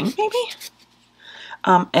last spring maybe.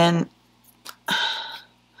 And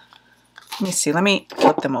let me see, let me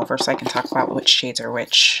flip them over so I can talk about which shades are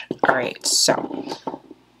which. All right, so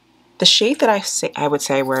the shade that I would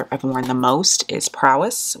say where I've worn the most is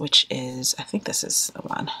Prowess, which is, I think this is the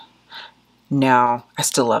one. No, I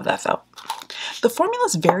still love that though. The formula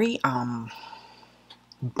is very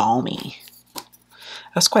balmy.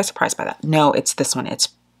 I was quite surprised by that. No, it's this one. It's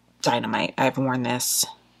Dynamite. I've worn this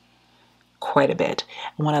quite a bit.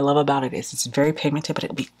 And what I love about it is it's very pigmented, but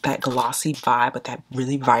it'd be that glossy vibe with that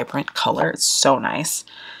really vibrant color. It's so nice.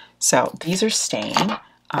 So these are staying.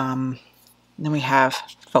 Then we have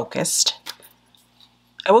Focused.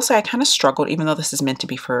 I will say I kind of struggled, even though this is meant to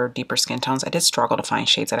be for deeper skin tones, I did struggle to find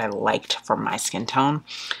shades that I liked for my skin tone.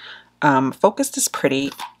 Focused is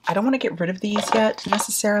pretty. I don't want to get rid of these yet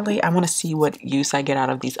necessarily. I want to see what use I get out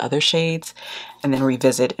of these other shades and then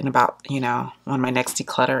revisit in about, you know, on my next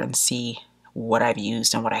declutter and see what I've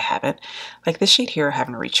used and what I haven't. Like this shade here I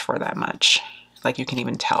haven't reached for that much. Like you can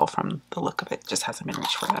even tell from the look of it, just hasn't been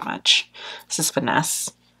reached for that much. This is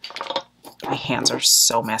Finesse. My hands are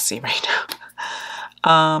so messy right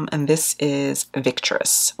now. And this is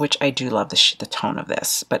Victress, which I do love the tone of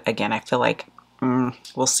this. But again, I feel like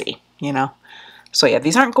we'll see, you know. So yeah,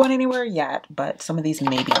 these aren't going anywhere yet, but some of these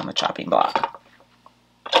may be on the chopping block.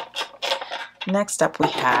 Next up, we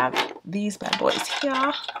have these bad boys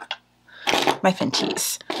here. My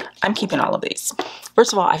Fenties. I'm keeping all of these.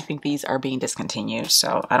 First of all, I think these are being discontinued,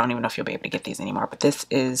 so I don't even know if you'll be able to get these anymore. But this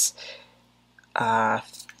is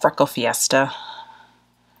Freckle Fiesta.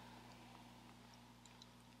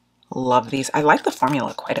 Love these. I like the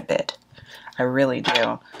formula quite a bit. I really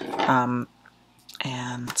do.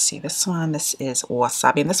 And let's see, this one, this is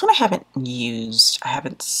Wasabi. And this one I haven't used. I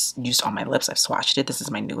haven't used on my lips. I've swatched it. This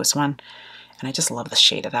is my newest one. And I just love the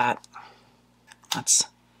shade of that. That's,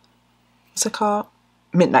 what's it called?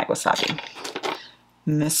 Midnight Wasabi.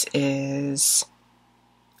 And this is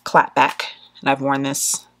Clapback. And I've worn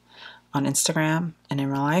this on Instagram and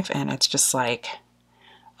in real life. And it's just like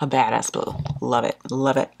a badass blue. Love it.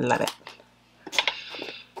 Love it. Love it.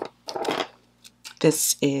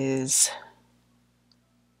 This is,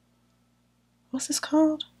 what's this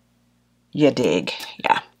called? Ya Dig.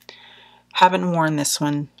 Yeah. Haven't worn this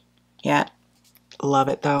one yet. Love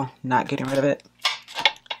it though. Not getting rid of it.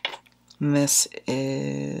 And this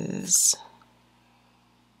is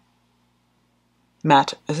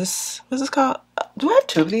Matte. Is this, what's this called? Do I have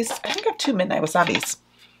two of these? I think I have two Midnight Wasabis.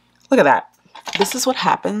 Look at that. This is what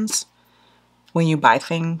happens when you buy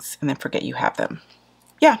things and then forget you have them.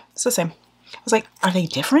 Yeah, it's the same. I was like, are they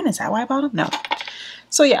different? Is that why I bought them? No.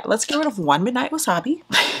 So yeah, let's get rid of one Midnight Wasabi.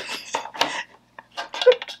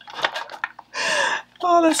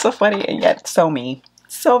 Oh, that's so funny and yet so me.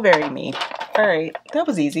 So very me. All right, that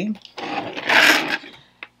was easy.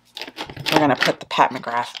 We're gonna put the Pat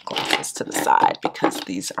McGrath glasses to the side because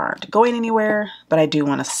these aren't going anywhere, but I do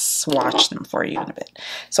want to swatch them for you in a bit.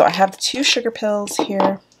 So I have the two sugar pills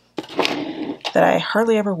here that I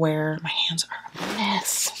hardly ever wear. My hands are a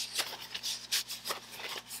mess.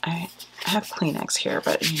 I have Kleenex here,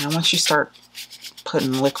 but you know, once you start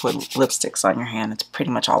putting liquid lipsticks on your hand, it's pretty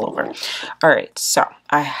much all over. All right, so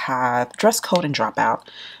I have Dress Code and Dropout.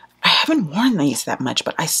 I haven't worn these that much,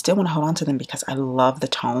 but I still want to hold on to them because I love the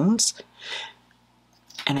tones.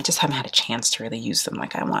 and I just haven't had a chance to really use them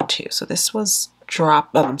like I want to. So this was Drop,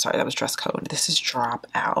 oh, I'm sorry, that was Dress Code. This is Drop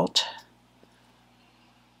Out.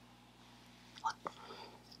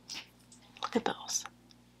 Look at those.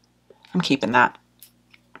 I'm keeping that.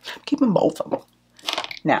 I'm keeping both of them.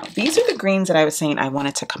 Now, these are the greens that I was saying I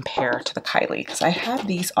wanted to compare to the Kylie, because I have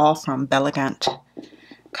these all from Belegant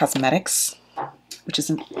Cosmetics, which is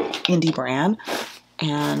an indie brand.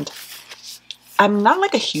 And I'm not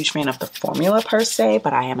like a huge fan of the formula per se,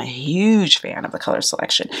 but I am a huge fan of the color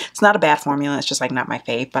selection. It's not a bad formula. It's just like not my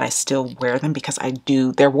fave, but I still wear them because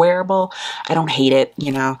they're wearable. I don't hate it,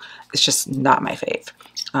 you know, it's just not my fave.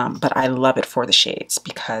 But I love it for the shades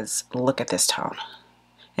because look at this tone.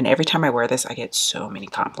 And every time I wear this, I get so many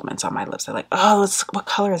compliments on my lips. They're like, oh, what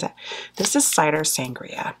color is that? This is Cider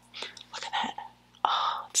Sangria. Look at that.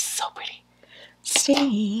 Oh, it's so pretty.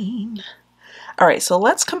 Stain. All right, so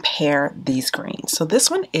let's compare these greens. So this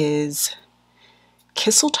one is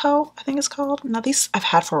Kisseltoe, I think it's called. Now these I've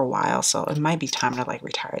had for a while, so it might be time to like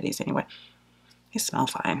retire these anyway. They smell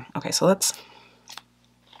fine. Okay, so let's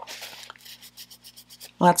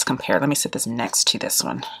compare. Let me set this next to this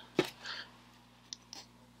one.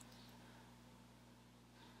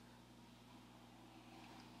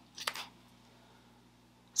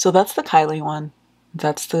 So that's the Kylie one.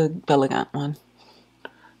 That's the Belegant one.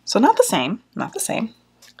 So not the same, not the same.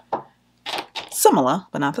 Similar,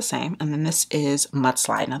 but not the same. And then this is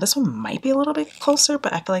Mudslide. Now this one might be a little bit closer,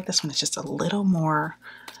 but I feel like this one is just a little more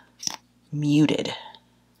muted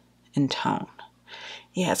in tone.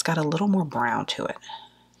 Yeah, it's got a little more brown to it.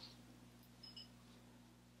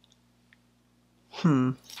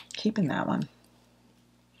 Keeping that one.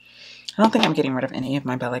 I don't think I'm getting rid of any of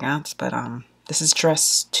my Belegants, but this is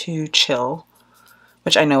Dress to Chill,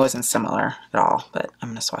 which I know isn't similar at all, but I'm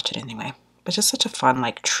going to swatch it anyway. But just such a fun,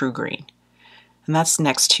 like, true green. And that's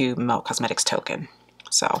next to Melt Cosmetics Token.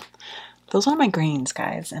 So those are my greens,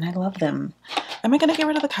 guys, and I love them. Am I going to get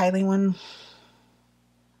rid of the Kylie one?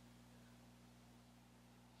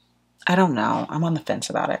 I don't know. I'm on the fence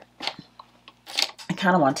about it. I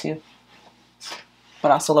kind of want to,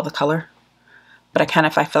 but I also love the color. But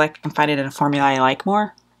if I feel like I can find it in a formula I like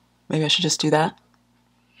more, maybe I should just do that.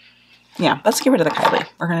 Yeah, let's get rid of the Kylie.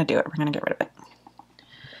 We're going to do it. We're going to get rid of it.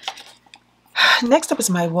 Next up is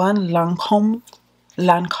my one Lancôme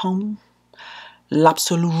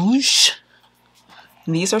L'Absolu Rouge.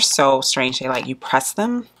 And these are so strange. They like, you press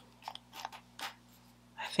them.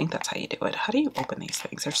 I think that's how you do it. How do you open these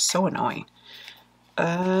things? They're so annoying.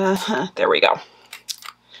 There we go.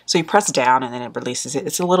 So you press down and then it releases it.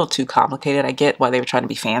 It's a little too complicated. I get why they were trying to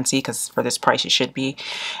be fancy because for this price it should be.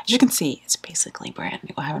 As you can see, it's basically brand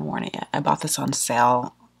new. I haven't worn it yet. I bought this on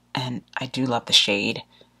sale and I do love the shade.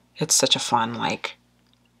 It's such a fun, like,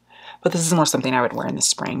 but this is more something I would wear in the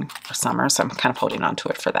spring or summer, so I'm kind of holding on to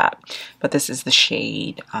it for that. But this is the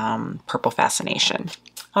shade Purple Fascination.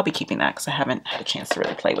 I'll be keeping that because I haven't had a chance to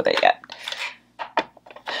really play with it yet.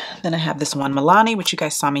 Then I have this one Milani, which you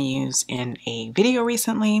guys saw me use in a video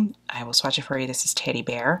recently. I will swatch it for you. This is Teddy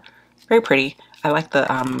Bear. Very pretty. I like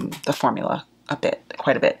the formula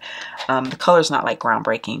quite a bit. The color's not like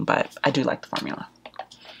groundbreaking, but I do like the formula.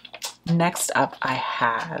 Next up, I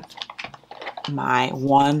have my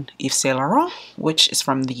one Yves Saint Laurent, which is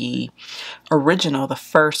from the original, the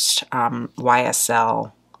first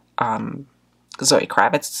YSL Zoe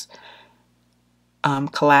Kravitz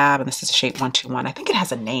collab, and this is a shade 121. I think it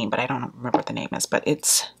has a name, but I don't remember what the name is, but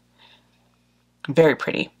it's very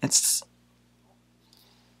pretty. It's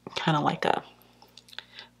kind of like a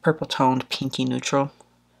purple toned pinky neutral.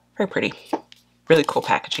 Very pretty. Really cool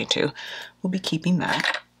packaging too. We'll be keeping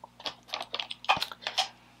that.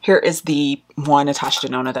 Here is the one Natasha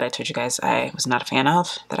Denona that I told you guys I was not a fan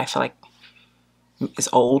of, that I feel like is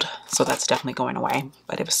old, so that's definitely going away.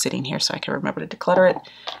 But it was sitting here so I can remember to declutter it.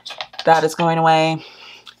 That is going away.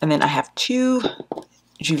 And then I have two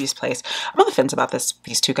Juvia's Place. I'm on the fence about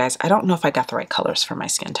these two guys. I don't know if I got the right colors for my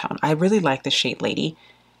skin tone. I really like the shade Lady.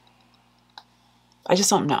 I just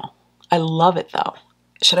don't know. I love it though.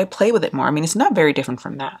 Should I play with it more? I mean, it's not very different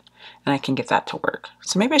from that, and I can get that to work.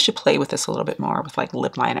 So maybe I should play with this a little bit more with like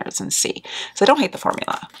lip liners and see. So I don't hate the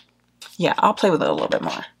formula. Yeah, I'll play with it a little bit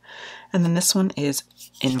more. And then this one is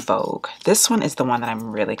In Vogue. This one is the one that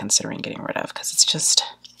I'm really considering getting rid of because it's just,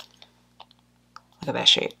 look at that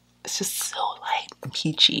shade. It's just so light and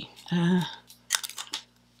peachy. Yeah,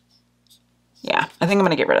 I think I'm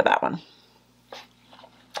gonna get rid of that one.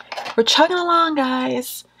 We're chugging along,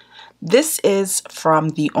 guys. This is from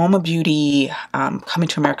the Oma Beauty Coming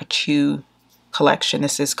to America 2 collection.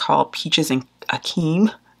 This is called Peaches and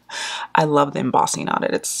Akeem. I love the embossing on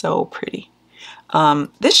it. It's so pretty.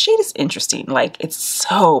 This shade is interesting. Like, it's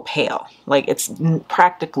so pale. Like, it's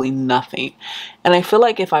practically nothing. And I feel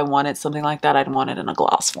like if I wanted something like that, I'd want it in a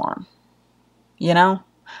gloss form. You know?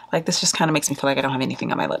 Like, this just kind of makes me feel like I don't have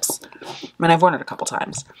anything on my lips. I mean, I've worn it a couple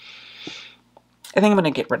times. I think I'm going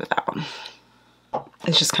to get rid of that one.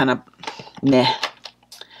 It's just kind of meh.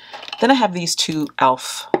 Then I have these two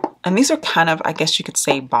e.l.f. And these are kind of, I guess you could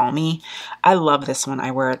say, balmy. I love this one.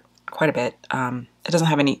 I wear it quite a bit. It doesn't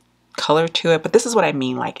have any color to it, but this is what I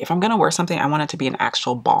mean. Like, if I'm gonna wear something, I want it to be an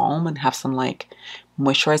actual balm and have some like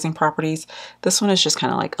moisturizing properties. This one is just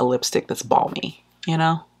kind of like a lipstick that's balmy, you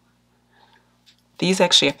know? These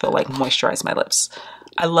actually, I feel like, moisturize my lips.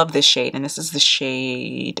 I love this shade, and this is the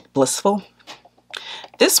shade Blissful.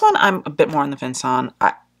 This one I'm a bit more on the fence on.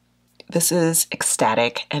 This is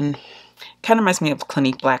Ecstatic, and kind of reminds me of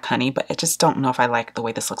Clinique Black Honey, but I just don't know if I like the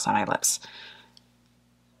way this looks on my lips.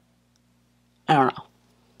 I don't know.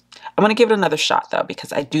 I'm going to give it another shot, though,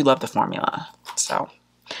 because I do love the formula. So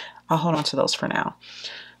I'll hold on to those for now.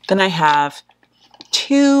 Then I have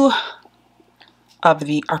two of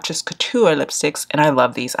the Artist Couture lipsticks, and I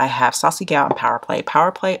love these. I have Saucy Gal and Power Play.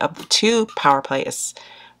 Power Play, of the two, Power Play is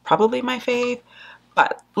probably my fave.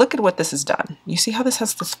 But look at what this has done. You see how this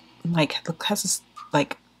has this, like, has this,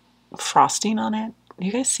 like, frosting on it?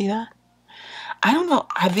 You guys see that? I don't know.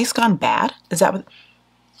 Have these gone bad? Is that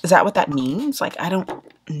what that means? Like, I don't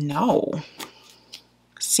know.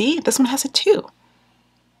 See, this one has it too.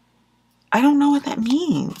 I don't know what that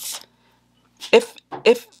means. If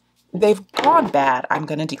they've gone bad, I'm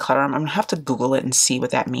gonna declutter them. I'm gonna have to Google it and see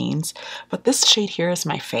what that means. But this shade here is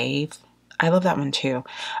my fave. I love that one too.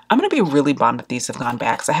 I'm gonna be really bummed if these have gone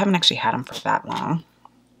bad because I haven't actually had them for that long.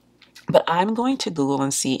 But I'm going to Google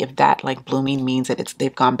and see if that like blooming means that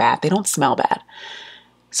they've gone bad. They don't smell bad,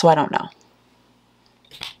 so I don't know.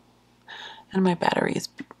 And my battery is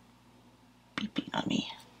beeping on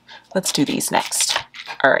me. Let's do these next.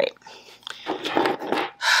 All right.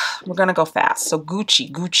 We're gonna go fast. So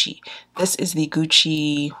Gucci. This is the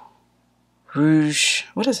Gucci Rouge.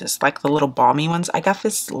 What is this? Like the little balmy ones. I got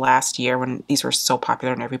this last year when these were so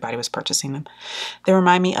popular and everybody was purchasing them. They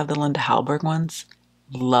remind me of the Linda Hallberg ones.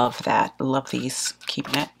 Love that. Love these.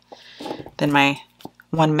 Keeping it. Then my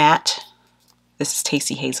one matte. This is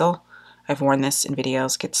Tasty Hazel. I've worn this in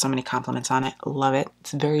videos. Get so many compliments on it. Love it.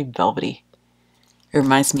 It's very velvety. It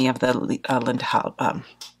reminds me of the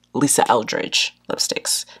Lisa Eldridge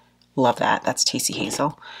lipsticks. Love that. That's Tasty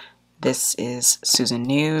Hazel. This is Susan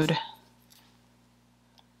Nude.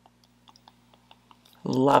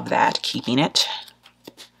 Love that. Keeping it.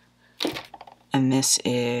 And this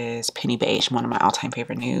is Penny Beige, one of my all-time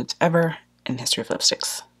favorite nudes ever in the history of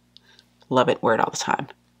lipsticks. Love it. Wear it all the time.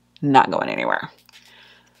 Not going anywhere.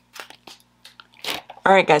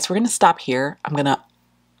 All right, guys, we're going to stop here. I'm going to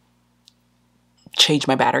change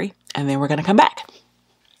my battery, and then we're going to come back.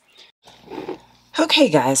 Okay,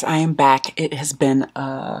 guys, I am back. It has been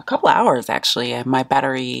a couple hours, actually, and my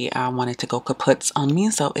battery wanted to go kaput on me,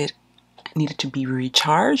 so it needed to be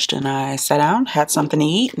recharged, and I sat down, had something to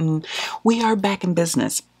eat, and we are back in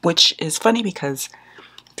business, which is funny because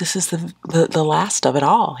this is the last of it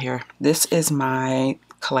all here. This is my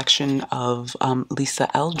collection of Lisa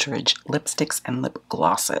Eldridge lipsticks and lip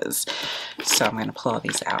glosses. So I'm going to pull all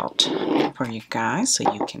these out for you guys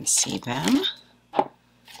so you can see them.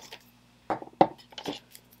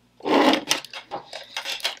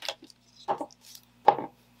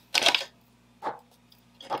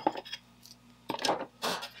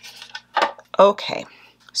 Okay,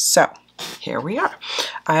 so here we are.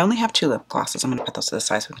 I only have two lip glosses. I'm going to put those to the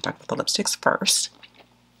side so we can talk about the lipsticks first.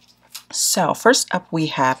 So first up we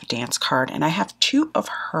have Dance Card, and I have two of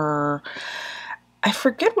her, I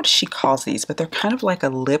forget what she calls these, but they're kind of like a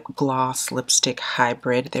lip gloss lipstick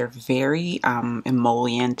hybrid. They're very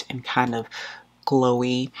emollient and kind of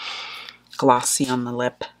glowy, glossy on the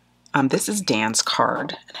lip. This is Dance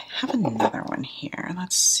Card, and I have another one here.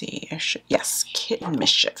 Let's see. Yes, Kitten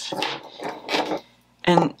Mischief.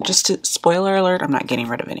 And just to spoiler alert, I'm not getting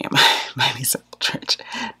rid of any of my Lisa Eldridge.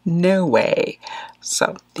 No way.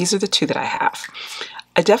 So these are the two that I have.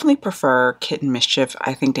 I definitely prefer Kitten Mischief.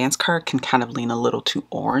 I think Dance Card can kind of lean a little too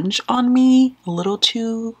orange on me, a little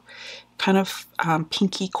too kind of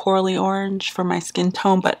pinky corally orange for my skin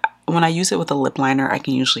tone. But when I use it with a lip liner, I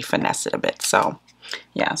can usually finesse it a bit. So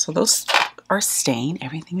yeah, so those are staying.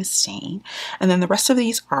 Everything is staying. And then the rest of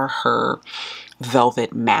these are her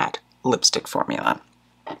Velvet Matte lipstick formula.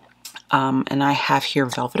 And I have here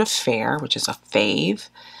Velvet Affair, which is a fave.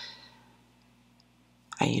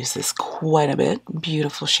 I use this quite a bit.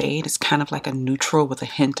 Beautiful shade. It's kind of like a neutral with a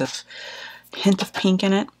hint of pink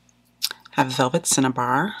in it. I have Velvet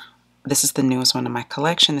Cinnabar. This is the newest one in my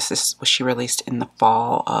collection. This is what she released in the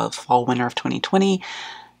fall winter of 2020.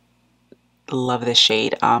 Love this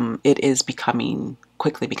shade. It is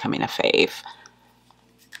quickly becoming a fave.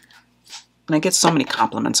 And I get so many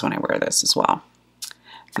compliments when I wear this as well.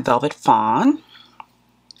 Velvet Fawn.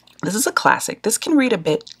 This is a classic. This can read a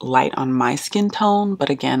bit light on my skin tone, but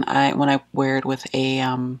again, when I wear it with a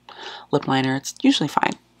lip liner, it's usually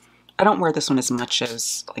fine. I don't wear this one as much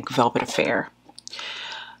as like Velvet Affair.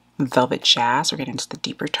 Velvet Jazz. We're getting into the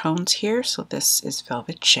deeper tones here. So this is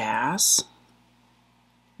Velvet Jazz.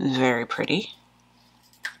 Very pretty.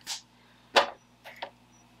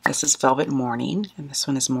 This is Velvet Morning, and this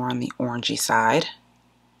one is more on the orangey side.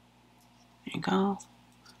 There you go.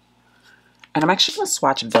 And I'm actually going to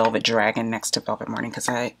swatch Velvet Dragon next to Velvet Morning because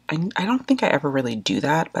I don't think I ever really do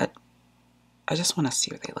that, but I just want to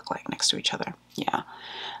see what they look like next to each other. Yeah.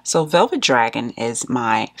 So Velvet Dragon is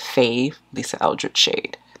my fave Lisa Eldridge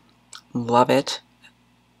shade. Love it.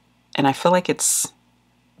 And I feel like it's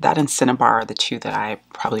that and Cinnabar are the two that I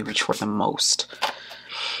probably reach for the most.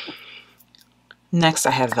 Next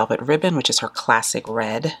I have Velvet Ribbon, which is her classic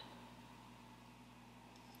red.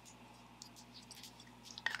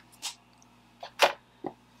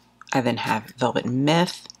 I then have Velvet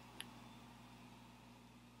Myth.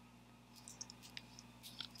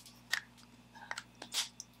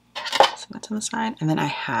 So that's on the side. And then I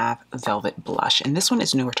have Velvet Blush. And this one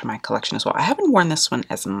is newer to my collection as well. I haven't worn this one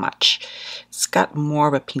as much. It's got more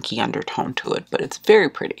of a pinky undertone to it, but it's very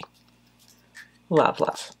pretty. Love,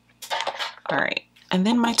 love. All right. And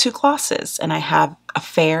then my two glosses. And I have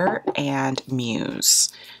Affair and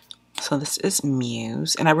Muse. So this is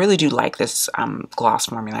Muse, and I really do like this gloss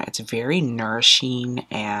formula. It's very nourishing,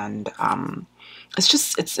 and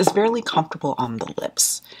it's very comfortable on the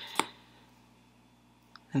lips.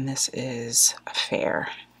 And this is Affair,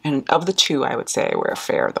 and of the two, I would say I wear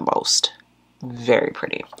Affair the most. Very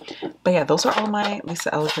pretty. But yeah, those are all my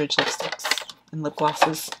Lisa Eldridge lipsticks and lip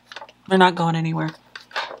glosses. They're not going anywhere.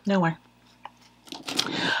 Nowhere.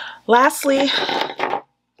 Lastly,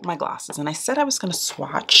 my glosses, and I said I was going to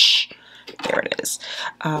swatch, there it is,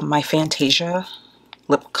 my Fantasia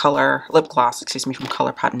lip gloss, excuse me, from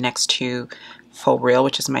ColourPop next to Faux Real,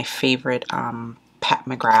 which is my favorite Pat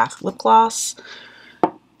McGrath lip gloss.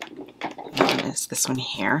 And it's this one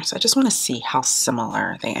here. So I just want to see how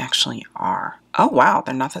similar they actually are. Oh wow,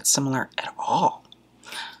 they're not that similar at all.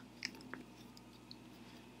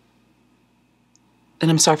 And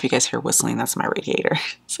I'm sorry if you guys hear whistling, that's my radiator.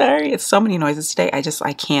 Sorry, it's so many noises today.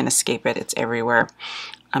 I can't escape it. It's everywhere.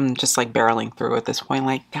 I'm just like barreling through at this point,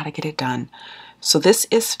 like, gotta get it done. So this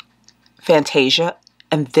is Fantasia,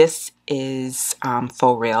 and this is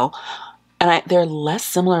Faux Real. And they're less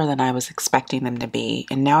similar than I was expecting them to be.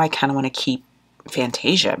 And now I kind of want to keep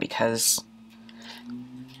Fantasia because,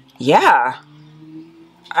 yeah,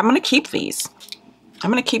 I'm going to keep these. I'm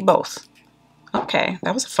going to keep both. Okay,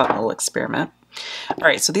 that was a fun little experiment. All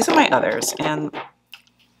right, so these are my others, and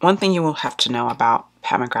one thing you will have to know about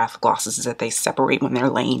Pat McGrath glosses is that they separate when they're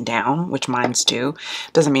laying down, which mines do.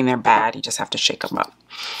 Doesn't mean they're bad, you just have to shake them up.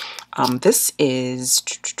 This is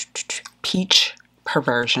Peach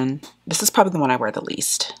Perversion. This is probably the one I wear the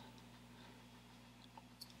least,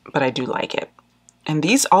 but I do like it. And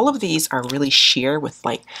all of these are really sheer with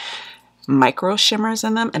like micro shimmers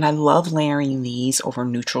in them, and I love layering these over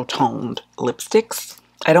neutral toned lipsticks.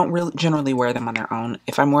 I don't really generally wear them on their own.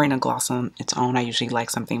 If I'm wearing a gloss on its own, I usually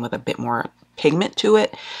like something with a bit more pigment to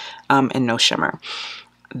it and no shimmer.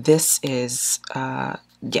 This is,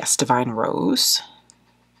 yes, Divine Rose.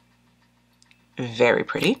 Very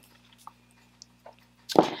pretty.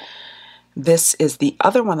 This is the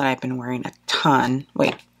other one that I've been wearing a ton.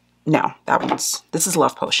 Wait, no, this is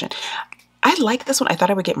Love Potion. I like this one. I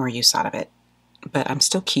thought I would get more use out of it, but I'm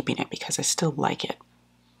still keeping it because I still like it.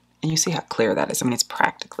 And you see how clear that is. I mean, it's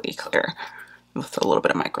practically clear with a little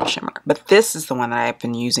bit of micro shimmer. But this is the one that I've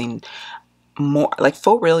been using more. Like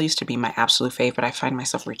Faux Real used to be my absolute favorite. I find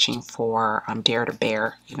myself reaching for Dare to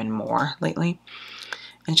Bear even more lately.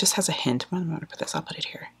 And it just has a hint. I'm going to put this. I'll put it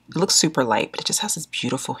here. It looks super light, but it just has this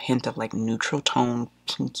beautiful hint of like neutral tone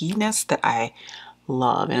pinkiness that I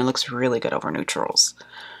love. And it looks really good over neutrals.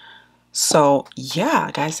 So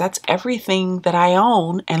yeah, guys, that's everything that I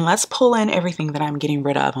own, and let's pull in everything that I'm getting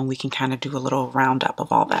rid of and we can kind of do a little roundup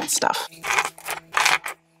of all that stuff.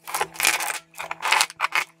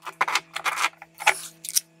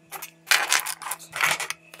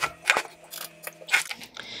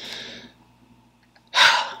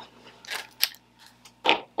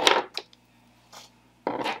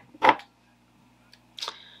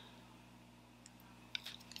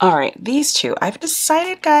 All right, these two, I've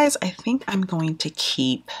decided, guys, I think I'm going to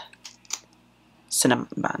keep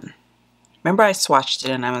cinnamon. Remember I swatched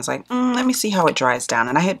it and I was like, let me see how it dries down.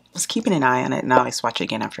 And was keeping an eye on it. Now I swatch it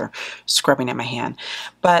again after scrubbing at my hand.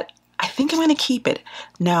 But I think I'm going to keep it.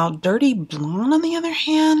 Now, Dirty Blonde on the other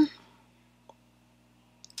hand,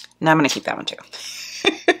 no, I'm going to keep that one too.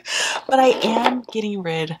 But I am getting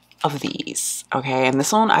rid of these, okay? And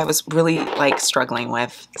this one I was really like struggling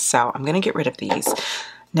with. So I'm going to get rid of these.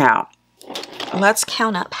 Now, let's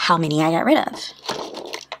count up how many I got rid of.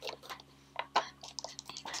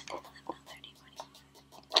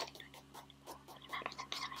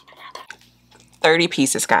 30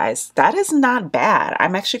 pieces, guys. That is not bad.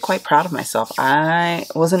 I'm actually quite proud of myself. I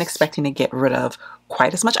wasn't expecting to get rid of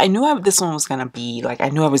quite as much. I knew this one was going to be like, I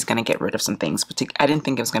knew I was going to get rid of some things, but I didn't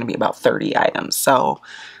think it was going to be about 30 items. So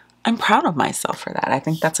I'm proud of myself for that. I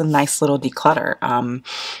think that's a nice little declutter.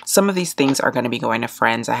 Some of these things are going to be going to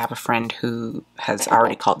friends. I have a friend who has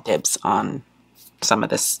already called dibs on some of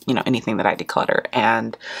this, you know, anything that I declutter,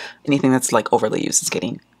 and anything that's like overly used is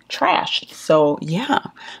getting trashed. So yeah,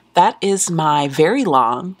 that is my very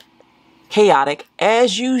long, chaotic,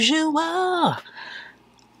 as usual,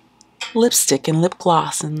 lipstick and lip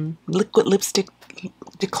gloss and liquid lipstick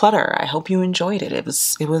declutter. I hope you enjoyed it.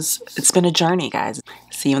 It's been a journey, guys.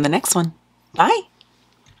 See you in the next one. Bye.